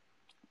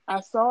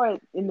 I saw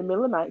it in the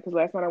middle of the night because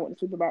last night I went to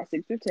sleep about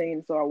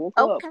 6:15, so I woke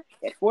up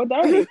at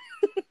 4:30.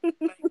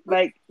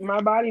 Like,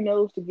 my body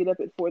knows to get up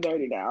at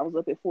 4:30 now. I was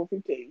up at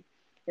 4:15,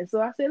 and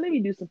so I said, let me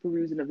do some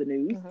perusing of the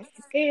news,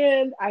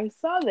 and I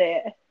saw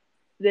that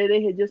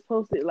they had just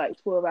posted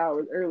like 12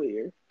 hours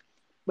earlier,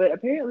 but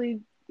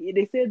apparently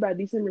they said by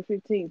December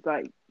 15th,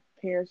 like,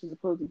 parents are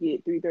supposed to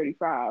get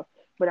 $335,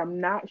 but I'm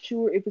not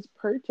sure if it's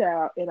per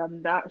child, and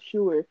I'm not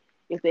sure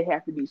if they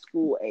have to be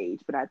school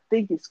age, but I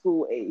think it's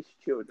school age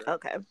children.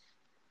 Okay.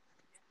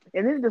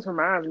 And then it just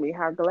reminds me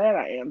how glad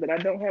I am that I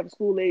don't have a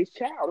school age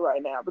child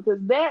right now, because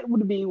that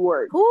would be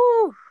work.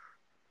 Whew.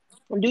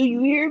 Do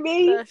you hear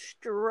me? The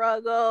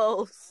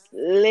struggles.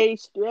 Les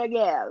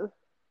struggle.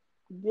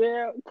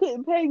 Girl,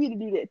 couldn't pay me to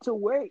do that, to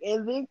work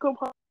and then come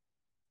home.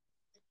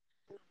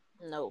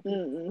 No.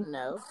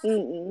 No.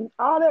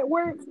 All that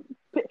work,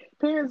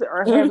 parents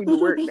are having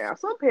to work now.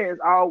 Some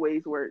parents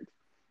always work,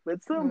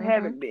 but some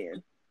haven't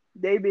been.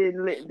 They've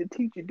been letting the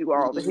teacher do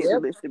all the heavy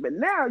lifting, but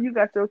now you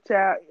got your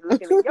child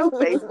looking at your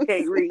face and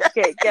can't read,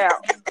 can't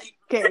count,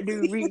 can't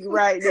do reading,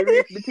 writing, and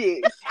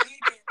arithmetic.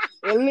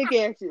 And look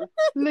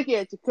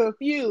at you,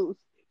 confused.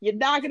 You're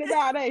knocking it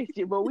out, ain't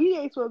you? But we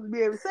ain't supposed to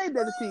be able to say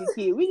nothing to your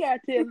kid. We gotta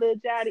tell little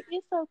Johnny,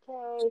 it's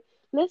okay.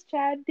 Let's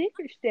try a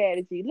different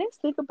strategy. Let's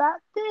think about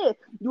this.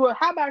 Well,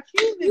 how about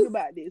you think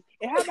about this?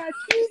 And how about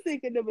you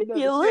thinking of another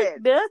strategy? You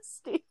look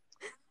dusty.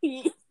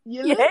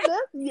 You look dusty.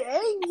 You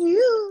ain't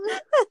you.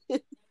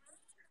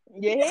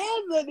 Your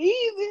hands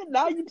uneasy.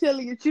 Now you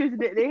telling your children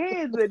that their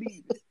hands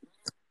uneasy.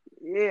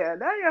 Yeah,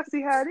 now y'all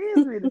see how it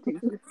is with the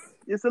teacher.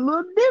 It's a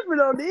little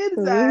different on the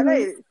inside,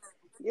 ain't it?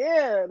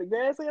 Yeah, the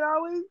grass ain't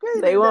always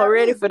greener. They weren't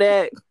ready for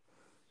that.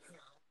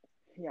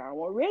 Y'all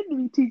weren't ready to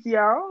be teaching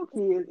y'all own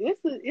kids.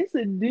 It's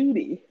a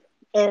duty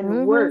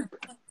and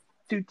work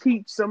to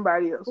teach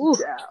somebody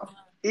else's child.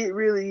 It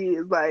really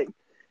is like,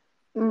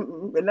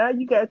 but now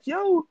you got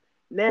your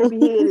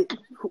nappy headed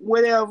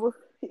whatever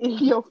in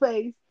your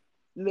face.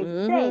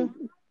 Looking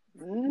crazy.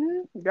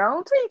 Go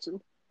on, teach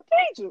them.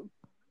 Teach them.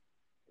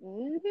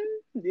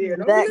 Yeah,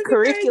 don't That be looking crazy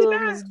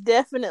curriculum now. is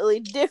definitely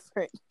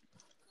different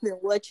than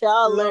what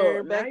y'all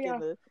learned back in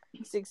the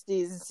 60s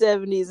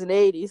and 70s and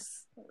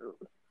 80s.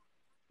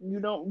 You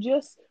don't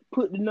just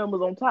put the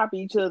numbers on top of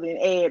each other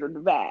and add or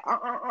divide.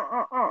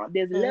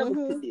 There's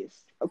levels to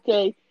this,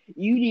 okay?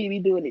 You need to be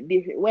doing it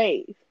different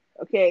ways,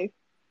 okay?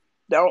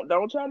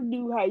 Don't try to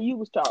do how you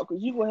was taught,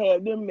 because you're going to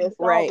have them messed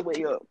all the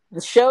way up.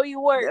 Show you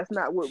work. That's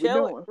not what we're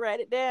doing. Write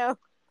it down.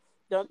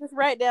 Don't just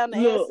write down the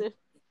answer.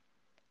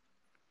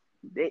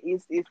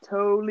 It's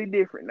totally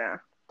different now.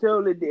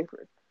 Totally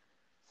different.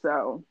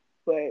 So,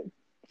 but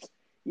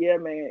yeah,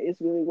 man, it's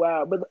really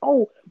wild.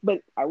 But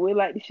I would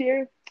like to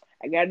share.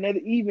 I got another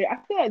email. I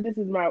feel like this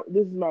is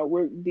my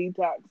work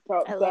detox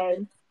talk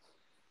time,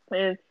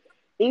 and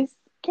it's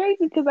crazy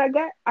because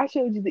I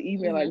showed you the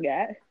email I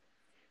got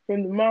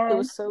from the mom. It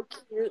was so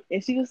cute,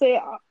 and she was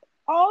saying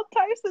all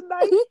types of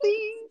nice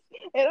things,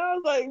 and I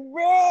was like,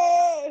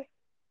 bruh,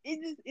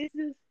 it's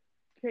just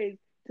crazy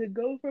to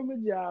go from a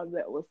job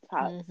that was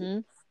toxic,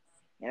 and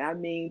I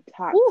mean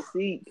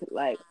toxic,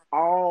 like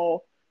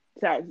all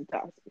types of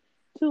toxic,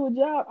 to a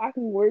job I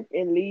can work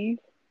and leave,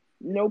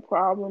 no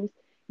problems,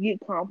 get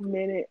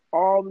complimented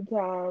all the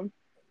time.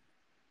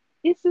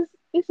 It's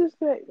just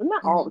great.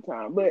 Not all the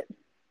time, but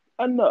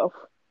enough.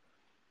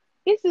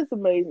 It's just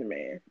amazing,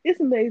 man. It's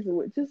amazing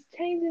what just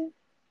changing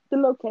the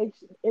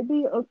location and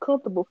being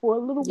uncomfortable for a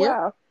little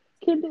while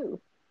can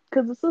do.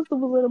 Because the sister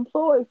was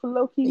unemployed for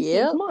low-key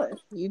 6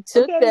 months. You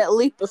took that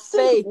leap of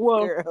faith,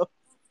 girl.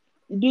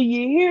 Do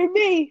you hear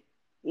me?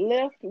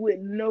 Left with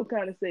no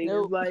kind of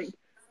savings. Like,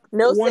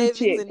 no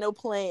savings and no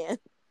plan.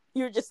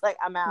 You're just like,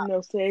 I'm out.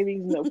 No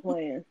savings, no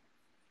plan.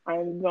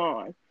 I'm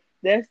gone.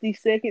 That's the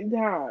second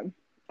time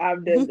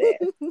I've done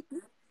that.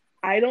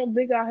 I don't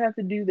think I'll have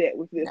to do that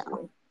with this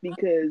one,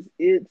 because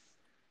it's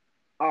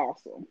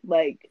awesome.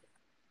 Like,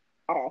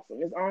 awesome.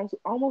 It's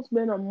almost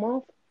been a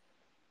month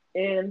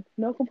and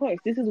no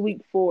complaints. This is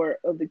week 4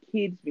 of the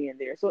kids being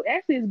there. So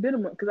actually it's been a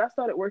month, because I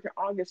started working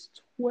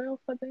August 12th,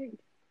 I think.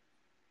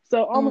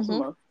 So almost a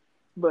month.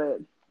 But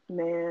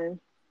man,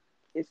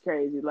 it's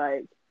crazy.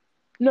 Like,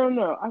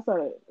 no, I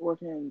started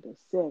working on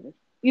the 7th.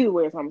 Either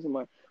way, it's almost a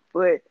month.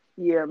 But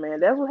yeah,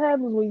 man, that's what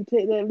happens when you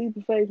take that leap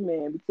of faith,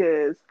 man,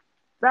 because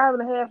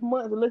 5.5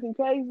 months of looking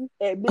crazy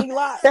at Big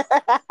Lots,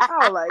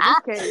 I was like,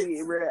 this can't be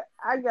it, bro.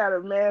 I got a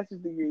master's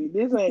degree.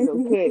 This ain't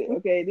gonna cut it,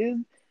 okay?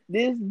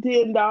 This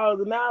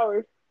 $10 an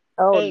hour.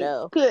 Oh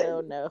no.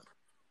 Oh no.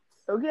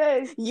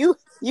 Okay. You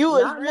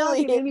was not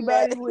really hitting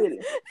anybody with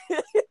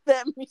it.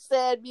 that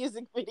sad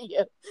music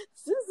video.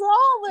 This is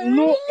all there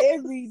Look,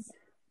 is.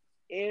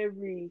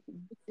 every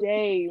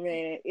day,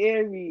 man.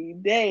 Every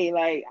day.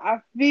 Like,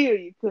 I feel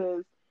you,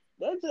 because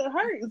that just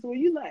hurts when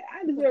you like,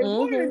 I deserve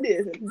more than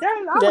this.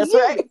 That's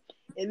right.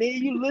 And then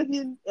you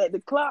looking at the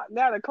clock,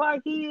 got a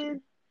clock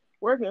in,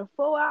 working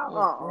 4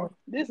 hours.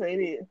 This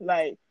ain't it.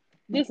 Like,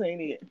 this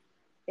ain't it.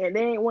 And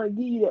they ain't want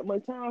to give you that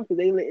much time, because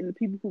they letting the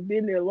people who've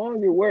been there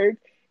longer work,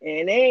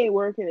 and they ain't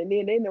working, and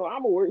then they know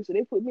I'm gonna work, so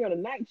they put me on a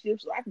night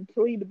shift so I can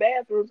clean the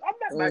bathrooms. I'm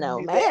not about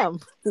to do that.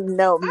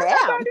 No, ma'am. I'm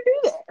not about to do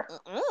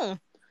that.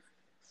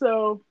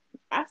 So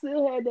I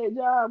still had that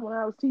job when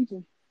I was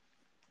teaching.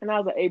 And I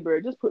was like, hey,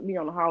 bro, just put me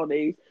on the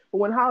holidays. But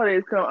when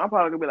holidays come, I'm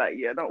probably going to be like,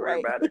 yeah, don't worry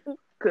about it.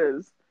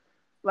 Because,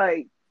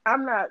 like,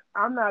 I'm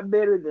not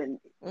better than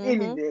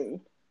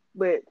anything.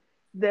 But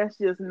that's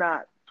just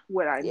not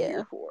what I'm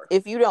here for.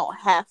 If you don't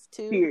have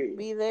to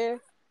be there,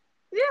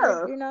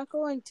 you're not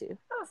going to.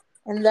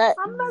 And that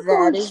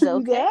is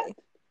okay.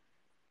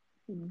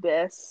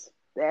 That's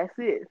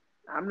it.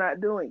 I'm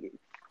not doing it.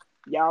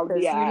 Y'all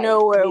be you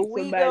know where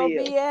we gonna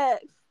be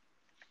at?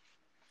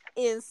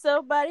 In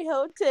somebody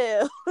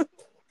hotel.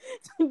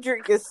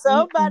 Drinking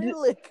somebody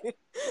liquor.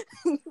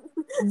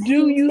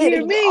 Do you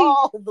hear me?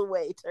 All the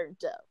way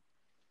turned up.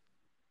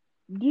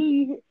 Do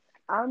you?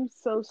 I'm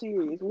so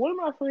serious. One of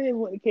my friends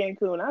went to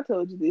Cancun. I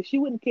told you this. She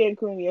went to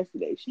Cancun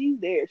yesterday. She's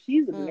there.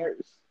 She's a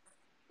nurse.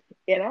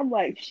 And I'm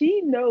like,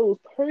 she knows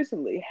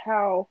personally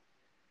how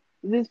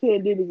this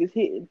pandemic is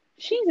hitting.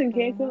 She's in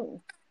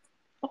Cancun.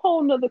 A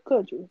whole nother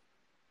country.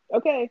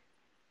 Okay?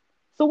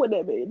 So what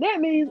that means? That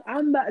means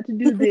I'm about to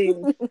do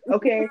things.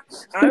 Okay?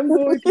 I'm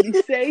going to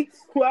be safe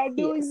while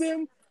doing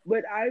them,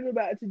 but I'm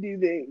about to do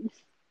things.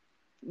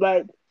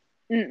 Like,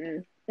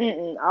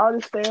 I'll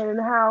just stand in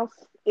the house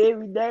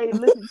every day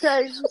looking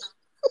crazy.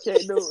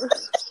 Can't do it.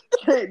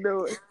 Can't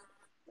do it.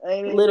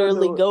 Ain't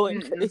literally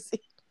going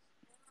crazy.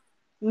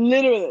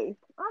 Literally.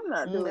 I'm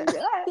not doing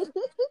that.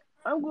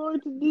 I'm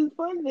going to do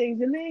fun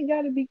things, and they ain't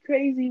got to be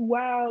crazy,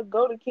 wild,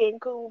 go to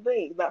Cancun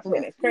things. Not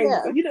saying that's crazy,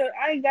 but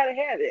I ain't got to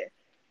have that.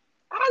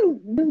 I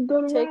just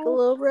go to take a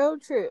little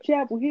road trip.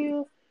 Chapel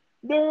Hill,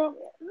 little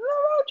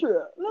road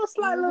trip, little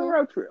slight little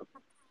road trip,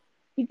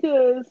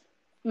 because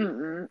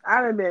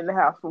I done been in the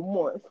house for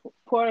months.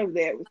 Part of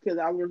that was because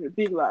I was in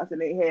Big Lots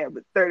and they had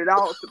but $30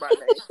 to my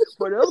name.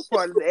 But the other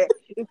part of that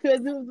is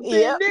because it was a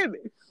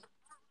pandemic.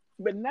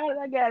 But now that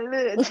I got a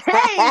little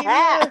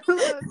change,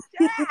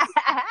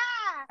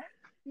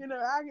 you know,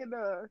 I can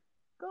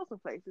go some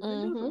places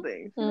and do some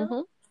things, you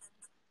know.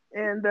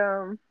 And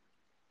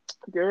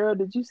girl,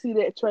 did you see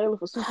that trailer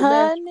for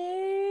Supernatural?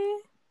 Honey,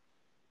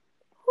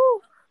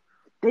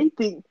 they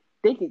think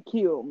they can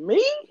kill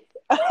me.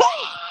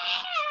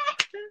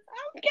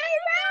 Okay,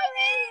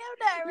 I'm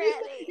not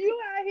ready. You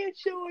out here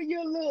showing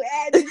your little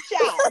added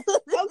chops,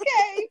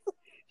 okay?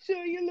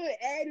 Showing your little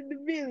added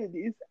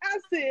abilities. I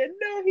said,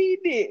 no, he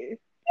did.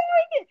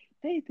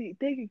 They think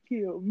they can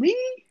kill me.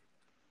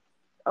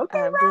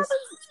 Okay,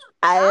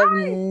 I have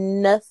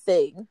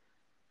nothing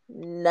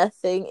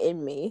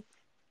in me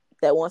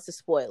that wants a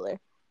spoiler.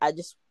 I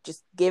just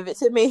give it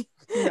to me.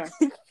 No.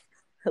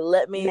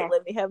 let me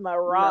have my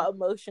raw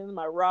emotions,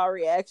 my raw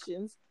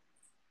reactions.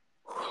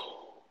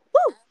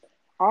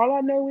 All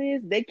I know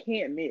is they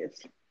can't miss.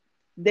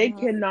 They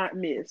cannot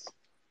miss.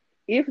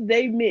 If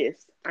they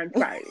miss, I'm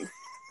fighting.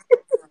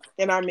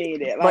 And I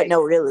mean that. Like, but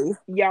no, really.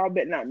 Y'all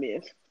better not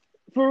miss.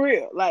 For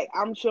real. Like,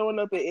 I'm showing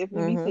up at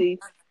FBC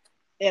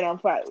and I'm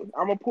fighting.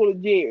 I'm going to pull a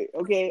Jared,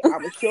 okay? I'm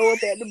going to show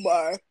up at the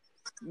bar,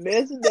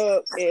 mess it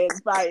up, and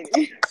fight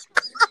it.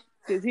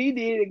 Because he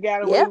did and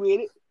got away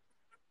with it.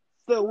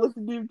 So what's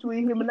the difference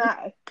between him and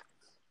I?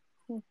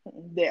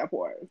 That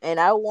part. And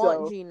I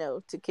want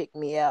Gino to kick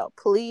me out.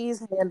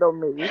 Please handle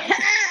me.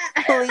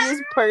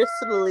 Please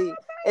personally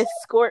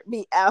escort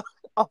me out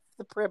off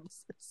the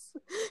premises.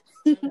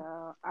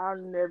 I'll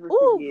never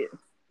forget.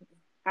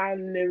 I'll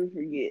never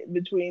forget.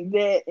 Between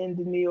that and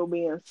Danielle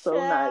being so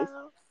nice,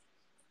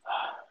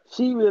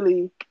 she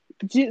really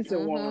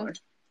Jensen won.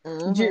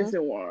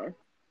 Jensen won.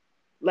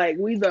 Like,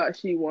 we thought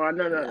she won.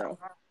 No.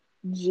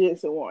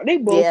 Jensen won. They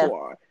both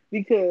won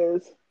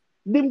because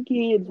them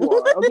kids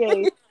won.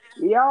 Okay,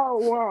 y'all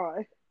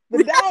won.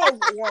 The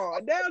dogs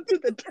won. Down to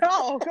the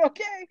dog.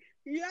 Okay,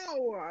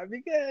 y'all won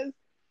because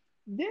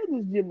they're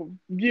just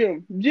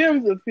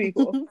gems of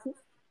people.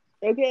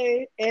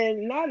 Okay,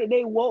 and now that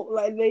they woke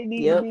like they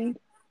need to be,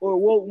 or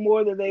woke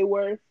more than they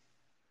were,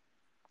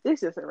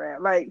 it's just a wrap.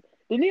 Like,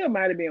 Danielle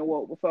might have been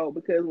woke before,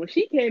 because when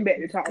she came back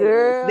to talk to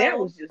us, that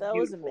was just beautiful.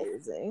 Was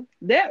amazing.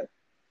 That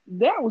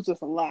was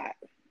just a lot.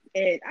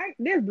 And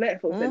there's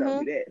black folks that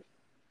don't do that.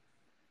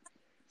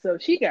 So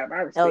she got my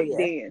respect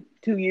then,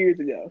 2 years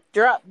ago.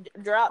 Drop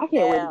I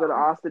can't wait to go to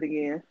Austin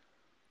again.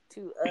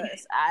 To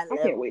us, I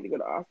can't wait to go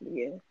to Austin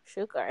again.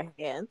 Shook our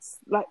hands.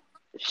 Like,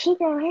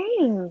 shook our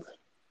hands.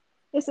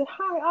 And said,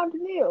 hi, I'm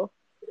Danielle.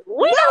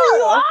 We know who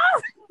you are.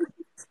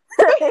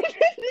 We know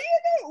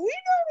who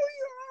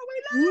you are. We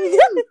love you.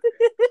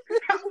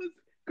 I was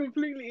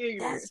completely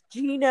ignorant. That's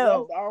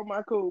Gino. That's all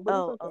my cool.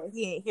 But it's okay.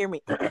 He ain't hear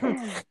me.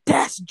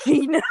 That's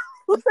Gino.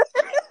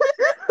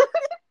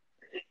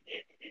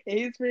 And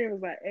his friend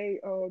was like, hey,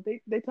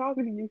 they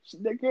talking to you.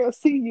 That girl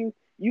see you.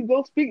 You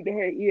go speak to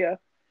her, yeah.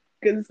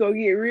 Because it's going to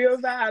get real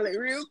violent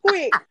real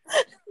quick.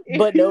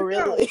 But no,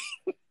 really.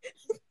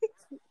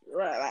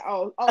 Right.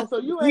 Like, so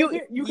you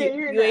can't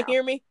hear You ain't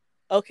hear me?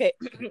 Okay.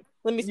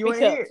 Let me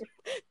speak up.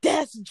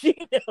 That's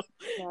Gino.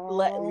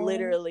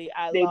 Literally,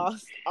 I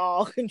lost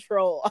all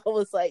control. I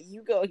was like,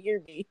 you go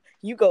hear me.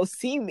 You go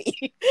see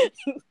me.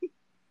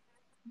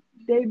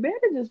 They better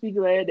just be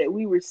glad that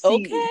we were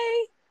seated.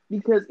 Okay.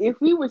 Because if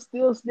we were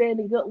still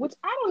standing up, which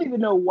I don't even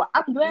know why,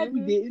 I'm glad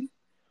we didn't.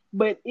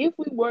 But if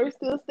we were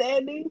still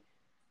standing,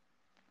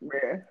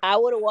 bruh, I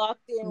would have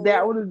walked in.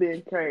 That would have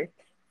been crazy.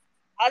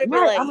 I'd have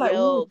been like,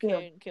 yo,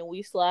 can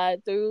we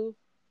slide through?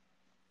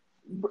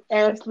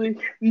 Ashley,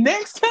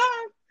 next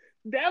time,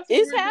 that's what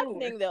it's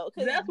happening though,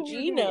 because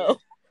Gino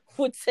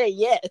would say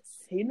yes.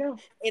 He know,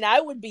 and I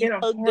would be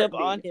hugged up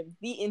on him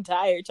the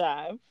entire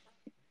time.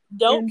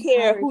 Don't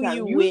care who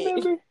you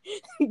with.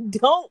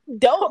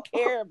 Don't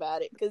care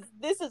about it, because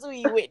this is who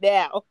you with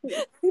now.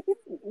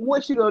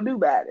 What you gonna do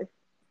about it?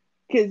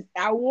 Because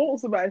I want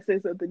somebody to say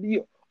something to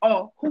you.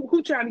 Oh,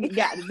 who trying to get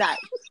got tonight?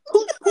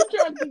 who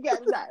trying to get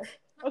got tonight?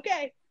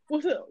 Okay,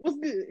 what's up? What's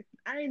good?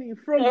 I ain't even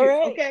from here.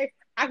 Right. Okay,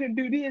 I can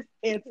do this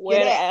and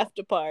where the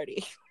after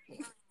party.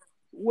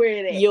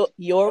 Where it at?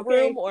 Your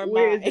room or mine?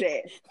 Where is it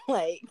at?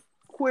 Like,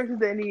 questions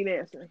that need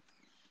answering.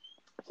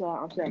 So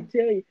I'm trying to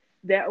tell you,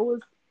 that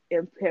was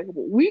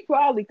impeccable. We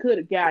probably could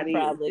have got in.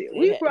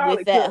 We probably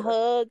with that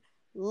hug,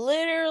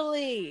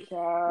 literally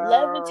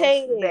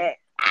levitating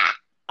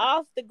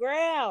off the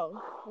ground.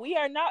 We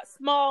are not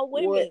small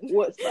women.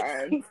 What's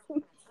fine?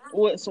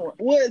 What's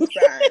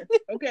fine?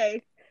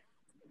 Okay,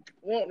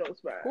 want no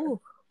spine.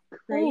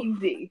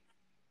 Crazy.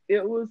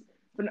 It was,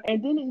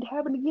 and then it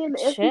happened again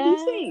at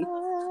FBC.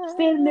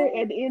 Standing there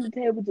at the end of the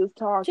table, just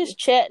talking, just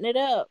chatting it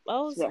up. I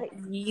was like,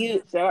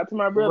 you. Shout out to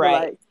my brother.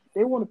 Right. Like,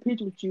 they want a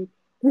picture with you.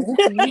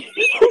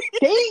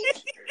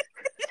 Thanks.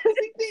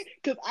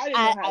 Because I didn't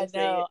know how to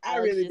say it. I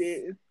really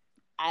did.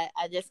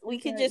 We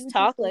could just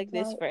talk like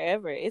this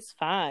forever. It's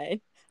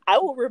fine. I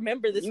will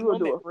remember this You will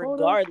do moment a photo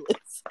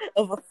regardless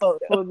of a photo.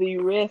 for the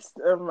rest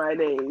of my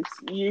days.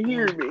 You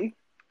hear me?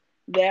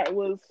 That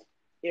was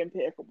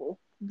impeccable.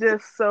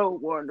 Just so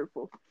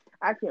wonderful.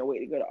 I can't wait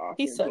to go to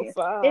He's Austin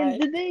so again. And fine.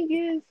 the thing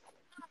is,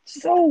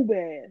 so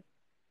bad.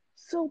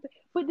 So bad.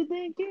 But the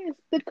thing is,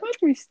 the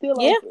country's still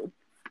Yeah. open.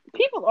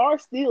 People are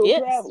still Yes.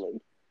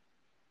 traveling.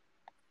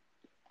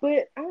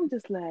 But I'm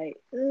just like,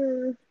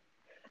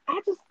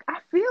 I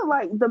feel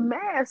like the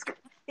mask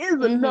is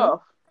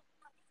enough.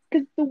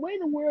 Because the way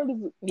the world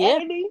is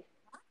acting,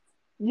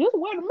 just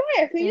wear the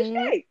mask and you're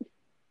straight.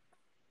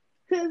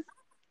 Because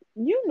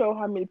you know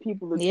how many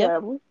people are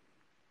traveling.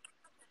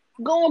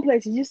 Going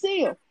places, you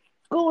see them.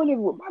 Going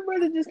everywhere. My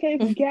brother just came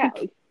from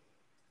Cali.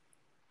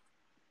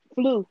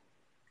 Flew.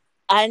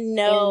 I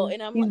know.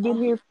 And I'm he's been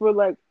here for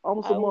like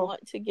almost a month. I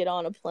want to get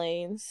on a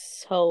plane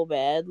so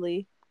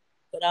badly.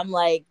 But I'm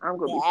like, I'm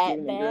gonna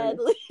that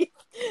badly?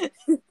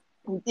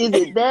 Is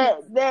it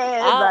that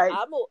bad? Like,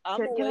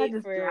 I'm can I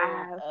just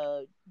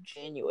drive?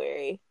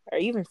 January or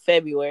even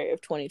February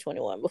of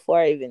 2021 before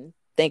I even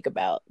think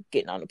about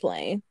getting on a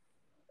plane.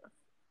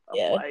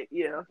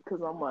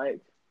 Because I'm like,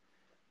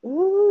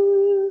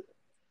 ooh.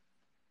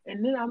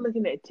 And then I'm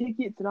looking at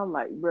tickets and I'm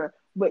like, bruh,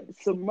 but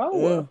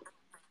Samoa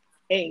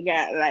ain't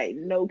got like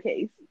no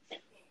cases.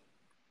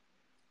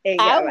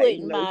 I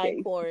wouldn't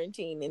mind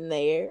quarantining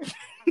there.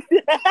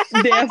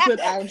 That's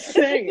what I'm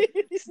saying.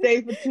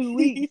 Stay for 2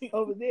 weeks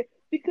over there.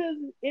 Because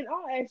in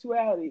all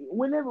actuality,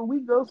 whenever we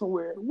go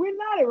somewhere, we're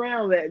not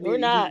around that many We're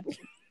not.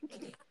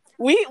 people.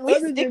 We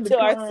stick to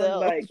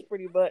ourselves, like,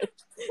 pretty much.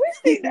 We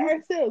stick to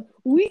ourselves.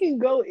 We can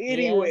go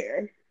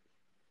anywhere.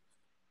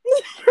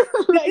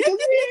 Like, cause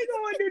we ain't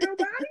going to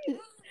nobody.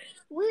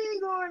 We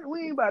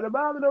ain't about to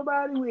bother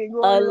nobody. We ain't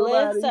going to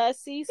nobody. Unless I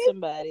see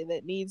somebody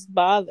that needs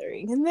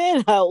bothering, and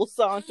then I will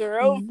saunter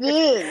over.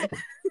 Then,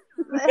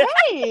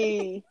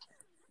 hey,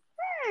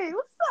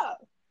 what's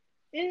up?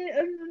 And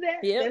other than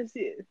that, that's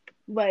it.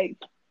 Like,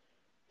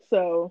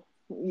 so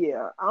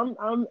yeah, I'm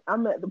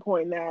at the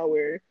point now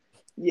where,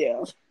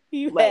 you've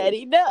had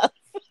enough.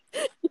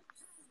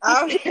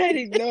 I've had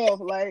enough.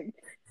 Like,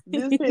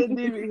 this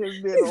pandemic has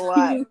been a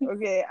lot.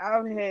 Okay,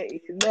 I've had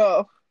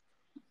enough.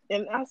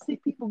 And I see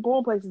people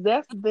going places.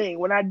 That's the thing.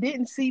 When I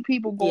didn't see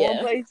people going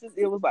places,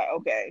 it was like,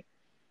 okay.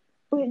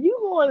 But you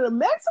going to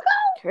Mexico?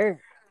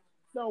 Sure.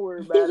 Don't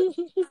worry about it.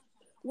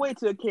 Wait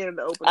till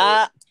Canada opens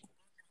up.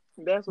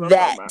 That's what I'm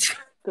talking about.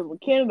 Because when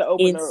Canada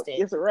opens up,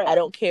 it's a wrap. I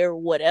don't care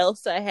what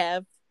else I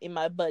have in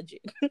my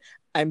budget.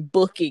 I'm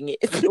booking it.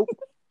 Nope.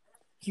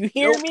 You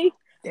hear me?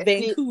 That's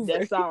Vancouver.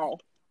 That's all.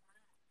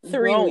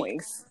 3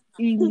 weeks.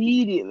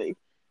 Immediately.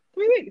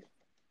 3 weeks.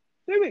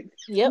 3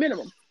 weeks. Yep.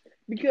 Minimum.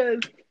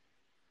 Because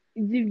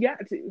you got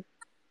to.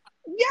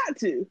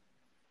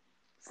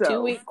 So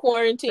 2-week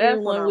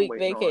quarantine, 1 week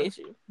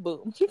vacation.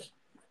 Boom.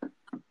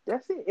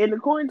 That's it. And the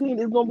quarantine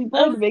is going to be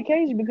part of the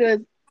vacation because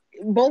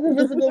both of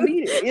us are going to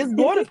be there. It's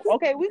going to,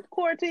 okay, we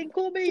quarantine.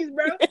 Cool beans,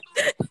 bro.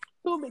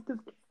 Cool beans.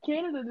 Because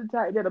Canada the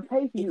type that'll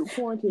pay for you to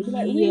quarantine.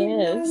 Like, we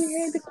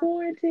had to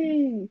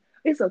quarantine.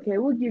 It's okay.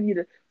 We'll give you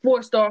the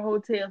 4-star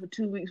hotel for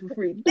 2 weeks for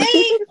free.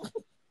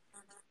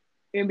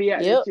 And be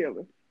out there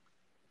chilling.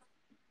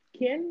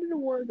 Canada the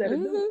ones that are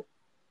doing it.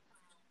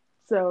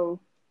 So,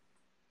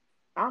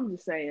 I'm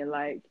just saying,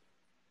 like,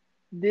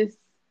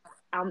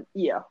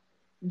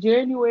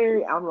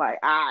 January, I'm like,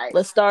 all right.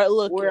 Let's start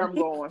looking. Where I'm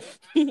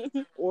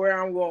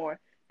going.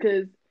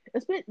 Because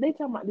they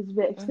talking about this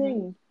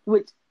vaccine,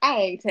 which I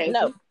ain't taking.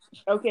 No.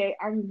 Okay,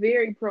 I'm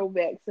very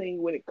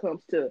pro-vaccine when it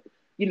comes to,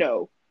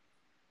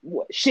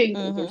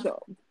 shingles or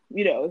something.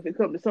 If it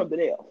comes to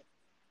something else.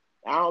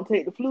 I don't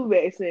take the flu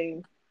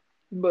vaccine,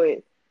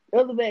 but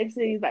other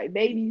vaccines like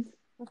babies,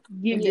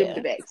 give them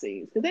the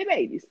vaccines. Because they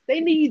babies.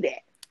 They need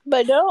that.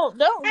 But don't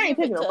I ain't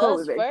give it taking to no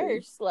us COVID vaccine.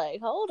 first.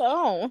 Like, hold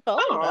on.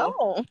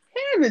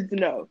 Heavens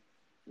no.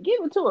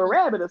 Give it to a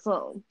rabbit or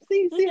something.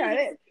 See how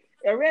that,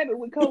 a rabbit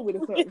with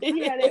COVID or something.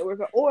 See how that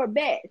works. Or a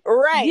bat.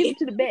 Right. Give it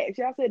to the bats.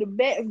 Y'all say the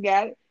bats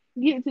got it.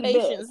 Give it to the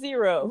Patient bats.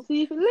 0.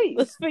 See if it leaves.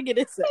 Let's figure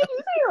this out.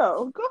 Patient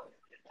 0.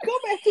 Go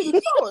back to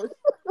the source.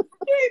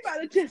 You ain't about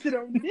to test it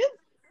on this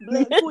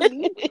black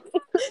queen.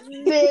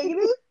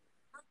 Negative.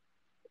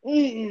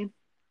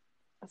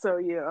 So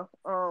yeah,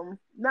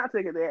 not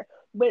taking that.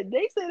 But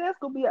they say that's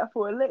gonna be out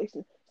for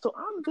election. So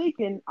I'm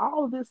thinking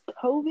all this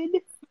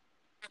COVID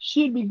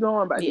should be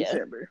gone by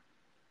December.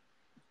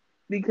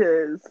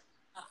 Because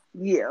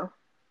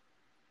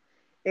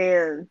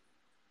and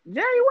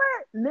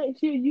January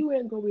next year you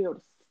ain't gonna be able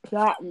to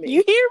stop me.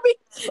 You hear me?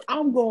 So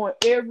I'm going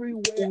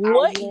everywhere.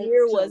 What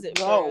year was it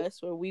for us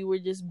where we were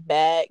just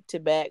back to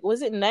back?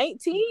 Was it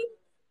 19?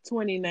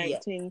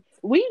 2019. Yeah.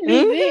 We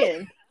knew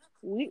then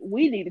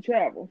we need to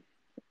travel.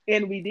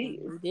 And we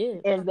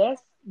did. And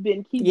that's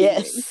been keeping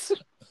Yes.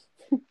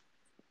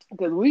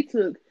 Because we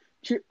took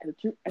trip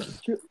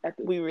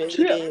after we really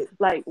did.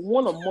 Like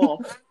one a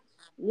month.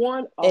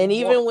 And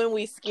even when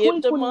we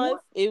skipped a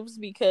month, it was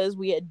because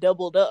we had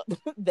doubled up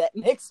that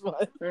next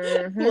month.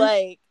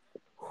 Like,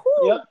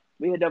 whew, yep,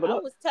 we had doubled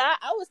up.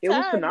 I was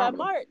tired by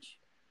March.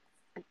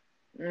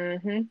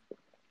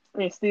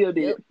 and still Yep.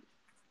 did.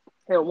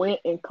 And went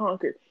and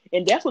conquered.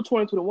 And that's what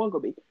 2021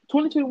 gonna be.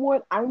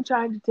 2021, I'm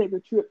trying to take a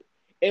trip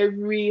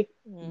every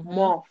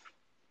month.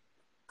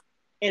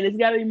 And it's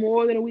gotta be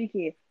more than a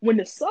weekend. When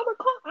the summer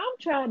comes, I'm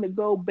trying to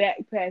go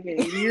backpacking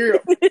in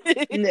Europe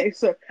next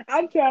summer.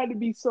 I'm trying to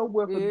be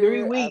somewhere for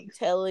 3 weeks. I'm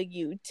telling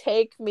you,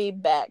 take me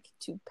back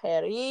to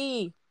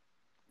Paris.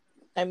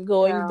 I'm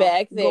going Child,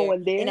 back there.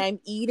 going there. And I'm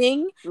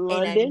eating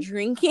London. and I'm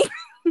drinking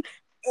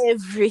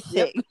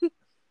everything. Yep.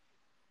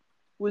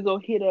 We're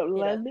gonna hit up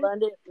London,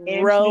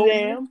 Amsterdam,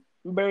 Rome.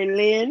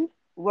 Berlin,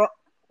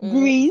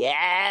 Greece.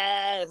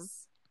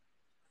 Yes.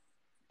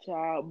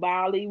 Child,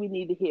 Bali. We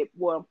need to hit.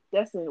 Well,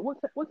 that's in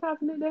what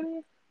continent that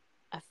is?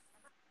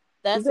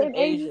 That's in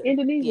Asia.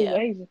 Indonesia is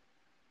Asia.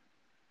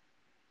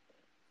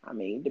 I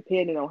mean,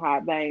 depending on how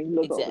things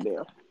look over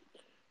there.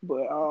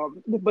 But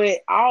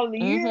all the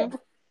Europe,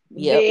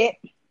 bet.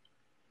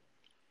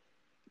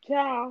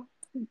 Child,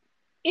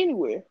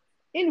 anywhere,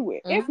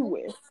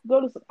 everywhere.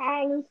 Go to some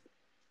islands.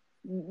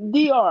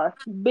 DR,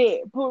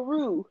 bet.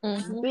 Peru,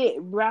 bet.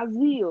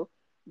 Brazil,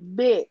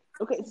 bet.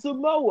 Okay,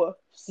 Samoa,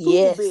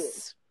 super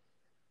bet.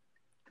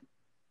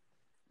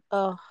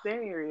 Oh, they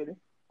ain't ready.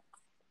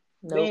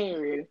 Nope. They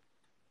ain't ready.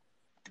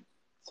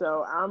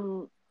 So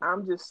I'm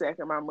just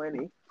sacking my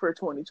money for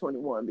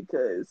 2021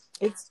 because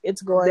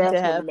it's going to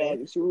happen. That's when the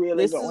magic's really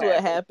this is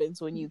what happens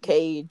when you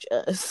cage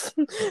us.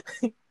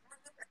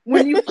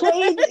 When you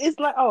cage, it's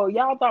like, oh,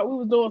 y'all thought we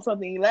was doing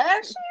something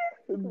last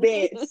year?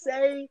 Bet.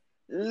 Say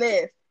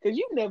less. Because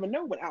you never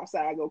know when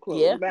outside go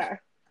close. Now,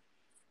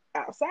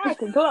 outside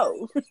can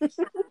close.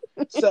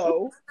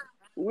 So,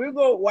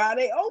 while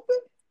they open,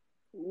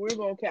 we're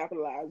going to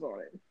capitalize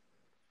on it.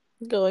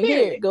 Going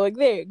here, going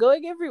there,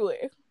 going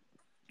everywhere.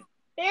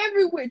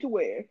 Every which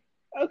way.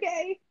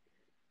 Okay?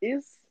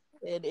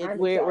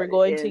 We're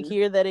going to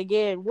hear that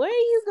again. Where are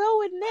you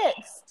going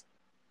next?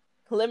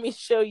 Let me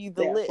show you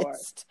the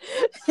list.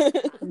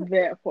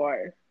 That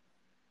part.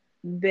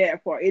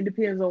 It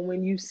depends on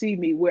when you see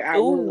me where I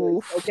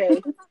was.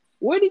 Okay.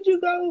 Where did you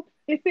go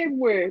in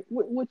February?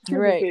 Which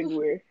trip in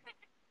February?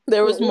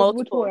 There was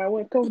multiple. Which one? I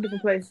went a couple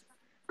different places.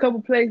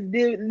 Couple places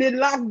did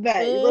lots of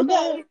things.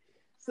 Okay.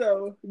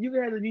 So you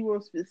have to be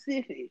more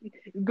specific.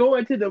 Go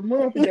into the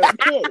month and don't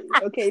tell it.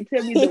 Okay,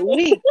 tell me the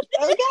week.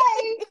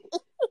 Okay.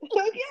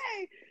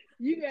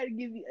 You gotta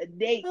give me a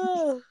date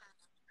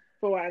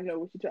before I know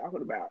what you're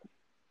talking about.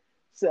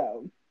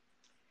 So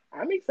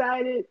I'm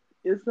excited.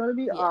 It's gonna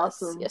be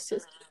awesome. Yes.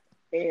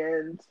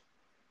 And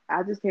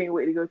I just can't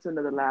wait to go to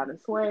another Loud and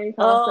Swing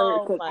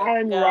concert because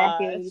I'm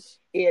rocking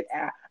it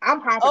out. I'm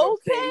hopping on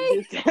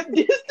stage this time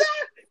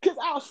because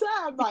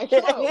outside my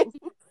clothes.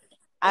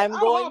 I'm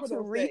going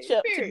to reach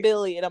up to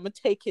Billy and I'm gonna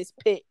take his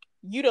pick.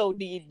 You don't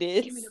need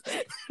this.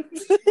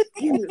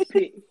 Give me the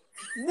pick.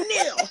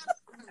 Now.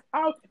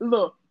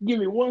 Look, give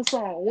me one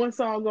song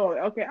going.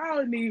 Okay, I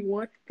don't need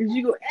one because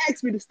you gonna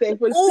ask me to stay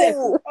for the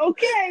second.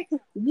 Okay,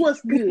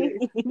 what's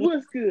good?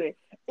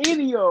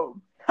 Any of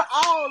them,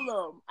 all of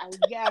them. I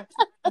got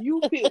you.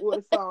 You pick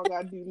what song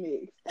I do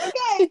next.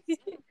 Okay,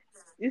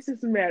 it's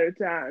just a matter of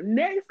time.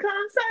 Next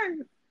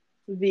concert,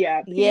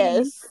 VIP.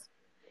 Yes.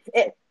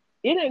 It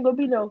ain't gonna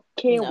be no.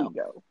 We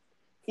go?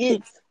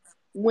 It's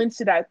when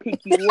should I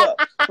pick you up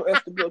for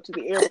us to go to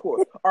the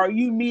airport? Are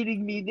you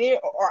meeting me there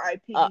or are I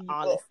picking you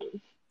up?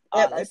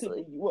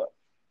 Honestly,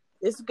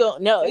 it's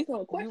going. No,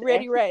 you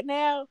ready right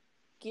now?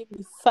 Give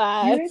me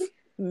 5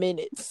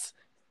 minutes.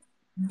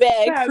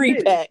 Bag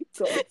pre-packed.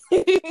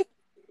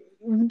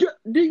 Do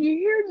you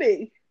hear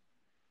me?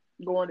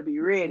 Going to be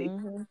ready.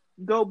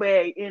 Go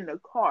bag in the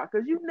car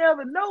because you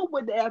never know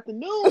what the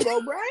afternoon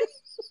go bring.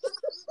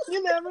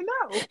 You never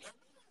know.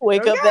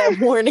 Wake up that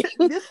morning.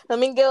 Let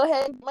me go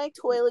ahead and get my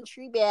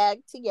toiletry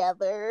bag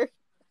together.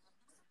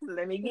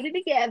 Let me get it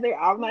together.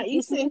 All my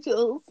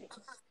essentials.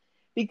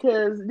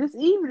 Because this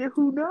evening,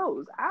 who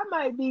knows? I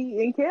might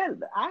be in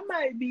Canada. I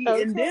might be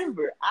in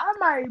Denver. I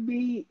might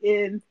be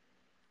in,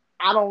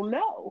 I don't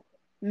know,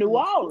 New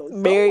Orleans.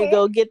 Mary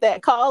go get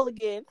that call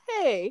again.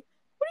 Hey,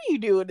 what are you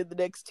doing in the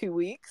next 2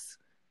 weeks?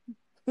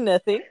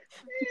 Nothing.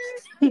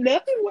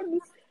 Nothing.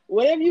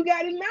 Whatever you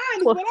got in mind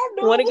is what I'm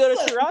doing. Want to go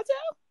to Toronto?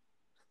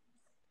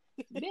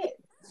 Yeah.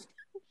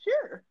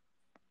 Sure.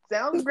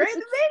 Sounds great to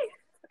me.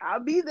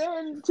 I'll be there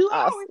in 2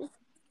 hours.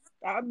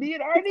 I'll be at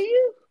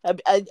RDU.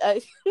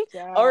 I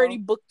already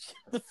booked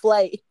the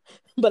flight,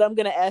 but I'm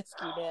gonna ask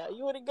you now.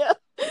 You want to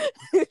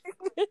go?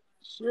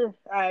 Sure,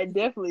 I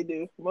definitely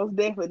do. Most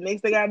definitely.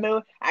 Next thing I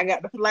know, I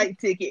got the flight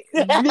ticket.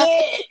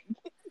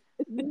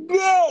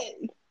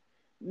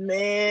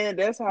 Man,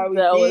 that's how we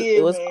did.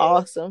 It was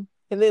awesome.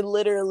 And then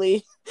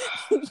literally,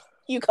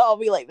 you called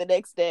me like the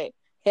next day.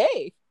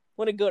 Hey,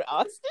 want to go to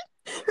Austin?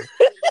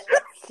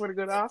 Want to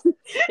go to Austin?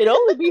 It'd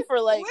only be for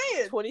like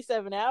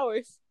 27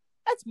 hours.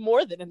 That's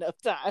more than enough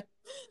time.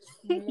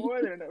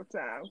 More than enough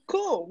time.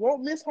 Cool.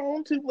 Won't miss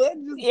home too much.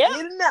 Just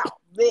in and out.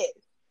 That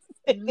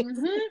is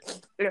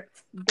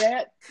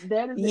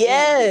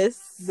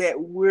the that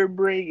we're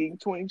bringing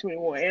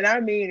 2021, and I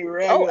mean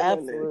regularly. Oh,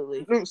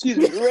 absolutely. Excuse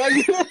me,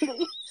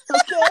 regularly.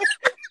 Okay.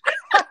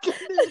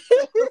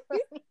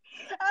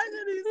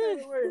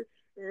 same word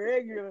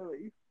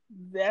regularly.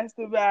 That's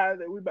the vibe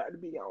that we're about to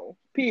be on.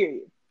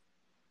 Period.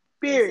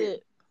 That's Period.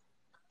 it.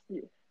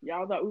 Yeah.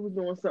 Y'all thought we were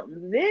doing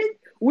something. Then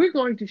we're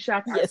going to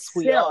shock Yes,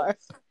 we are.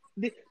 ourselves.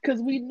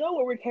 Because we know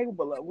what we're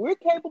capable of. We're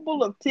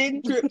capable of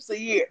 10 trips a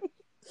year.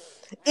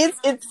 It's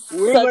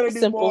We're such gonna a do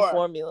simple more.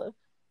 formula.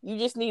 You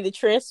just need the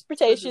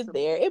transportation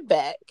there and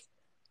back,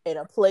 and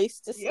a place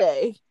to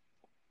stay.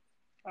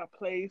 A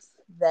place.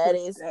 That to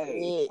is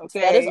stay. it.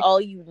 Okay. That is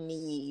all you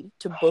need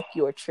to book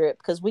your trip.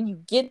 Because when you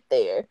get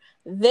there,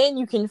 then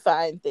you can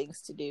find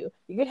things to do.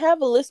 You can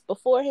have a list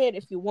beforehand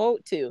if you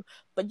want to,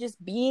 but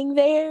just being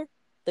there,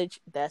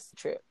 that's the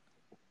trip.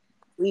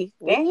 We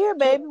here,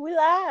 baby. We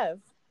live.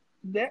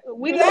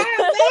 We live,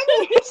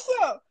 baby. What's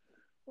up?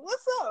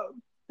 What's up?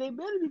 They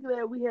better be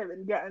glad we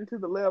haven't gotten to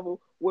the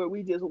level where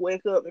we just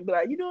wake up and be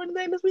like, "You doing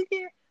anything this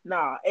weekend?"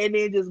 Nah, and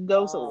then just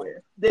go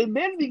somewhere. They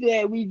better be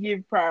glad we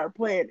give prior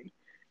planning,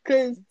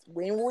 because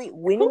when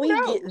we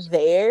get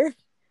there,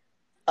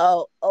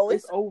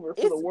 it's over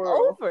for the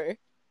world. Over.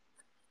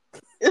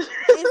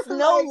 It's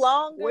no like,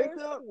 longer wake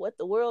up. What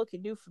the world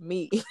can do for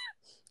me.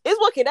 It's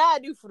what can I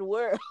do for the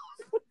world.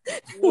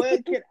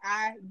 What can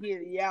I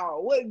give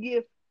y'all? What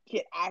gift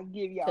can I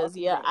give y'all? Because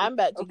I'm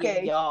about to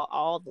give y'all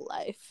all the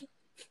life.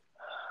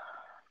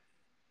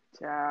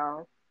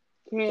 Child,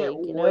 can't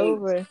Taking wait.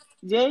 Over.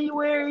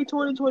 January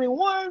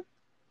 2021.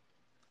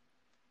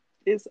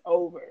 It's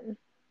over.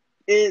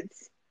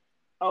 It's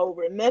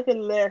over.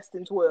 Nothing less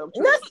than 12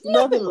 trips.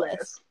 Nothing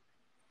less.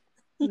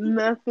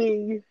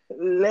 Nothing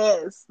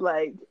less.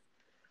 Like,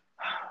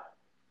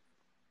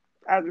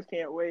 I just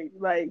can't wait.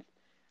 Like,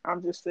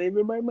 I'm just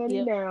saving my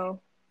money now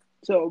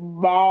to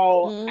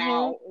ball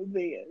out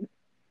then.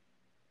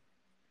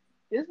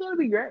 It's going to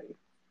be great.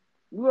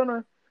 We're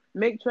going to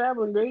make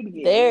traveling great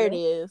again. There it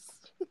is.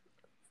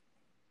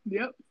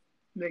 Yep.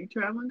 Make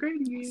traveling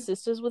great again.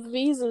 Sisters with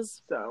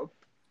visas. So,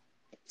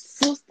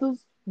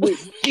 sisters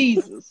with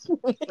visas.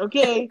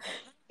 Okay?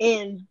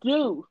 And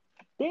dude,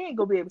 they ain't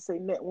going to be able to say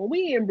nothing. When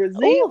we in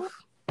Brazil,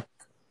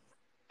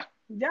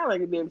 y'all ain't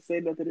going to be able to say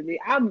nothing to me.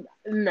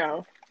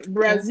 No.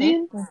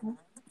 Brazil,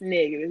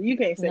 negative. You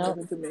can't say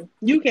nothing to me.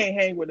 You can't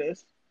hang with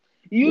us.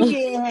 You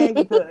can't hang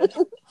with us.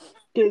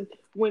 Because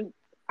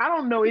I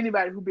don't know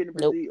anybody who's been to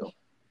Brazil. Nope.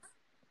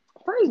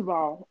 First of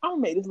all, I'm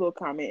going to make this little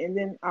comment and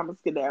then I'm going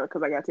to skedaddle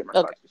because I got to take my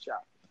car to the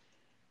shop.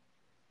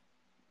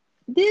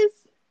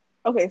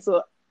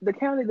 So the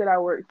county that I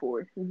work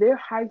for, their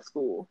high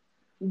school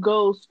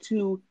goes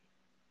to,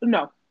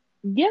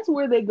 guess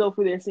where they go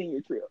for their senior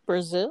trip?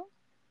 Brazil?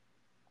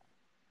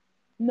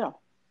 No.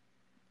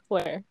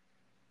 Where?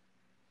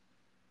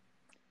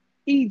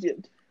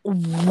 Egypt.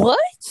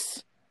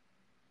 What?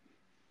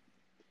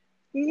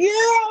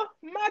 Yeah,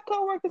 my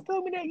coworkers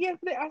told me that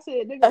yesterday. I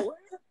said, "They go where?"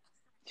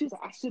 She was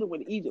like, "I should have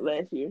went to Egypt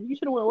last year." You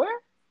should have went where?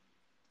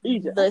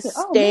 Egypt. The said,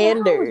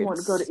 standards I always want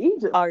to go to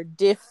Egypt. Are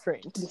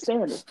different. The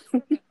standards.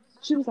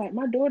 She was like,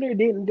 "My daughter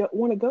didn't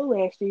want to go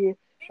last year."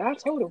 And I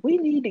told her we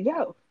need to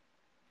go,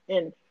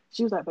 and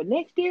she was like, "But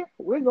next year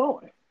we're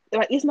going."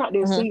 Like, it's not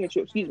their senior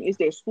trip. Excuse me, it's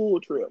their school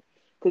trip.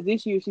 Because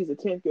this year she's a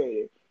 10th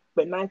grader,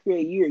 but 9th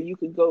grade year you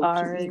could go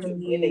to Egypt,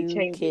 and they changed it.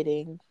 Are you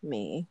kidding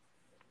me?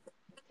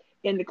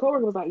 And the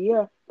coworker was like,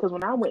 "Yeah, because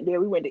when I went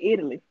there, we went to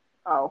Italy."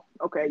 Oh,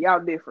 okay,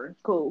 y'all different.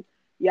 Cool,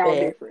 y'all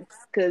different.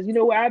 Because you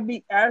know where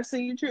our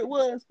senior trip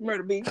was?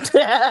 Myrtle Beach.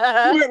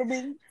 Myrtle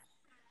Beach.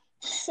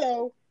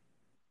 So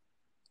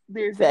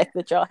there's the fact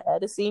that y'all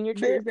had a senior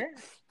trip. There's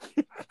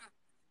that.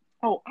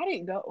 Oh, I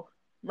didn't go.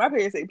 My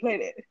parents ain't play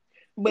that,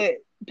 but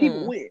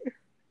people went.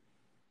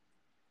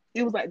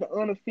 It was like the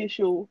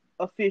unofficial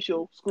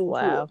official school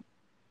trip.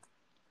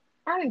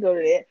 I didn't go to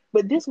that,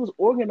 but this was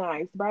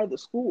organized by the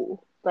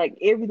school. Like,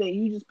 everything,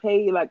 you just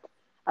paid like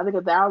I think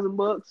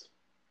 $1,000,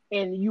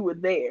 and you were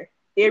there.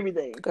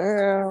 Everything,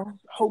 girl.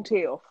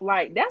 Hotel,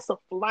 flight. That's a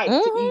flight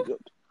to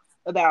Egypt.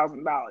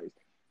 $1,000.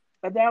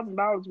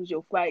 $1,000 was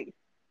your flight,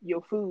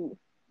 your food,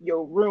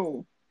 your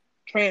room,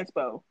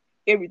 transpo,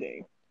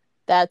 everything.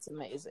 That's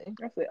amazing.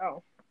 I said,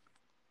 oh,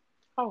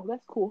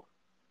 that's cool.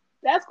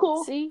 That's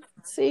cool. See.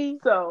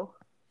 So,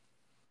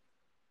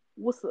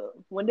 what's up?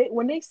 When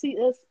they see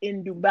us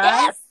in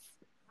Dubai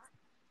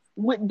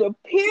with the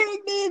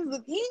pyramids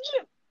of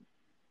Egypt,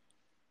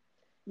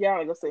 y'all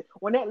ain't gonna say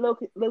when that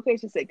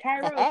location say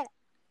Cairo,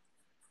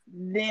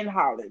 then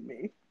holler at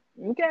me,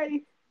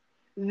 okay?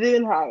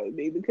 Then holler at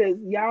me because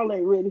y'all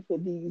ain't ready for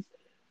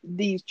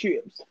these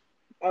trips,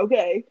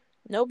 okay?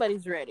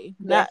 Nobody's ready.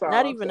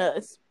 Not even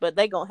us, but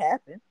they gonna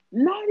happen.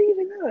 Not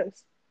even us.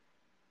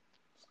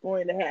 It's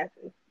going to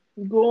happen.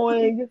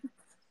 Going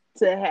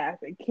to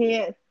happen.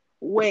 Can't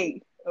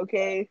wait.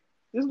 Okay,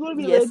 this is going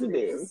to be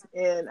legendary,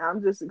 and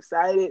I'm just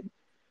excited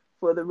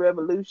for the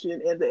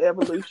revolution and the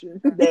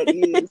evolution that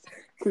is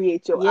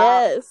Create Your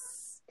Op,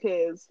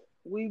 because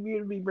we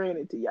will be bringing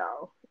it to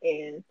y'all,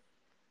 and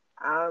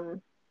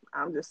I'm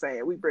just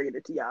saying we bringing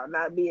it to y'all,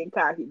 not being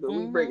cocky, but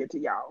we bring it to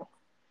y'all,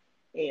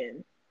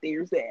 and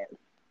there's that.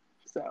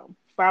 So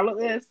follow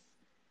us,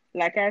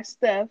 like our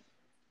stuff,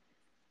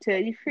 tell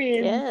your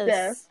friends and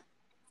stuff.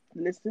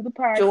 Listen to the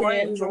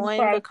podcast. It's on Join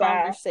the Spotify.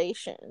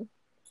 conversation.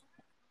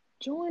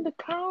 Join the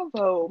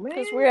convo, man.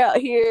 Because we're out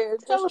here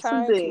Tell just us some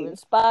trying to things.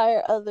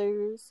 inspire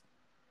others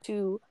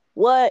to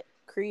what?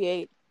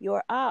 Create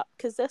your op.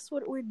 Because that's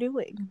what we're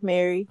doing,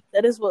 Mary.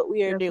 That is what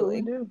we are That's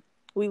doing. what we do.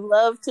 We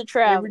love to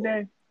travel. Every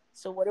day.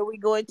 So what are we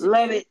going to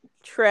Love do? it.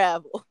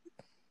 Travel.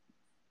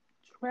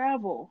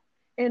 Travel.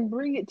 And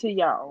bring it to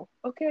y'all.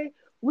 Okay?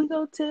 We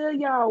gonna tell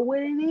y'all what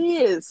it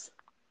is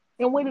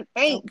and what it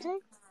ain't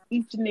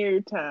each and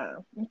every time.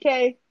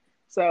 Okay?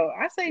 So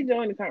I say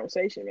join the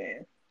conversation,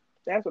 man.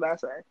 That's what I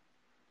say.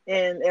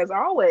 And as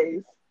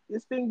always,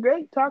 it's been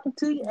great talking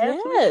to you,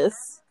 Ashley.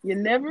 Yes. You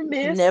never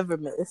miss. Never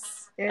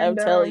miss. And, I'm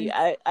telling you,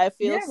 I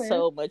feel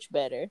so much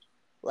better.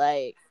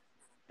 Like,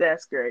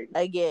 that's great.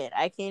 Again,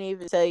 I can't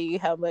even tell you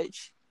how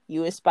much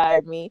you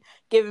inspired me,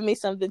 giving me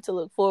something to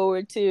look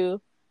forward to,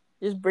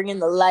 just bringing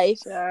the life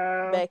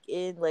back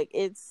in. Like,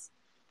 it's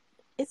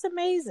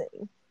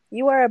amazing.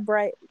 You are a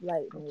bright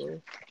light,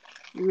 Mary.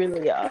 You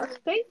really are.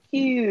 Thank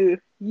you.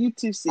 You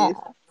too, sis.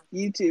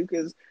 You too,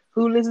 because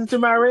who listens to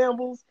my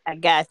rambles? I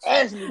got you.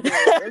 Ashley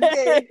does,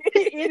 okay?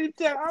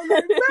 Anytime. I'm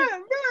like,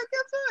 man,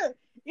 guess what?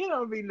 It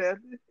don't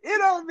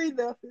be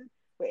nothing.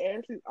 But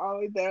Ashley's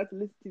always down to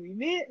listen to me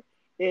vent,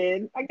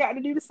 and I got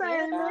to do the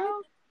same, man.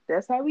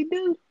 That's how we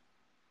do.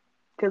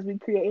 Because we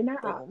creating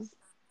our ops.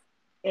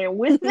 And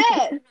with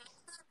that,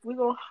 we're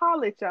going to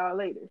holler at y'all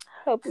later.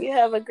 Hope you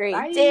have a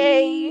great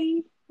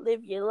day.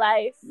 Live your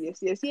life. Yes.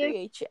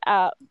 Create your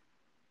op.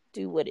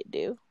 Do what it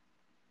do.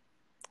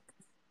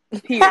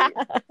 Period.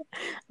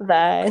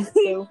 Bye.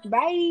 So,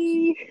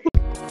 bye.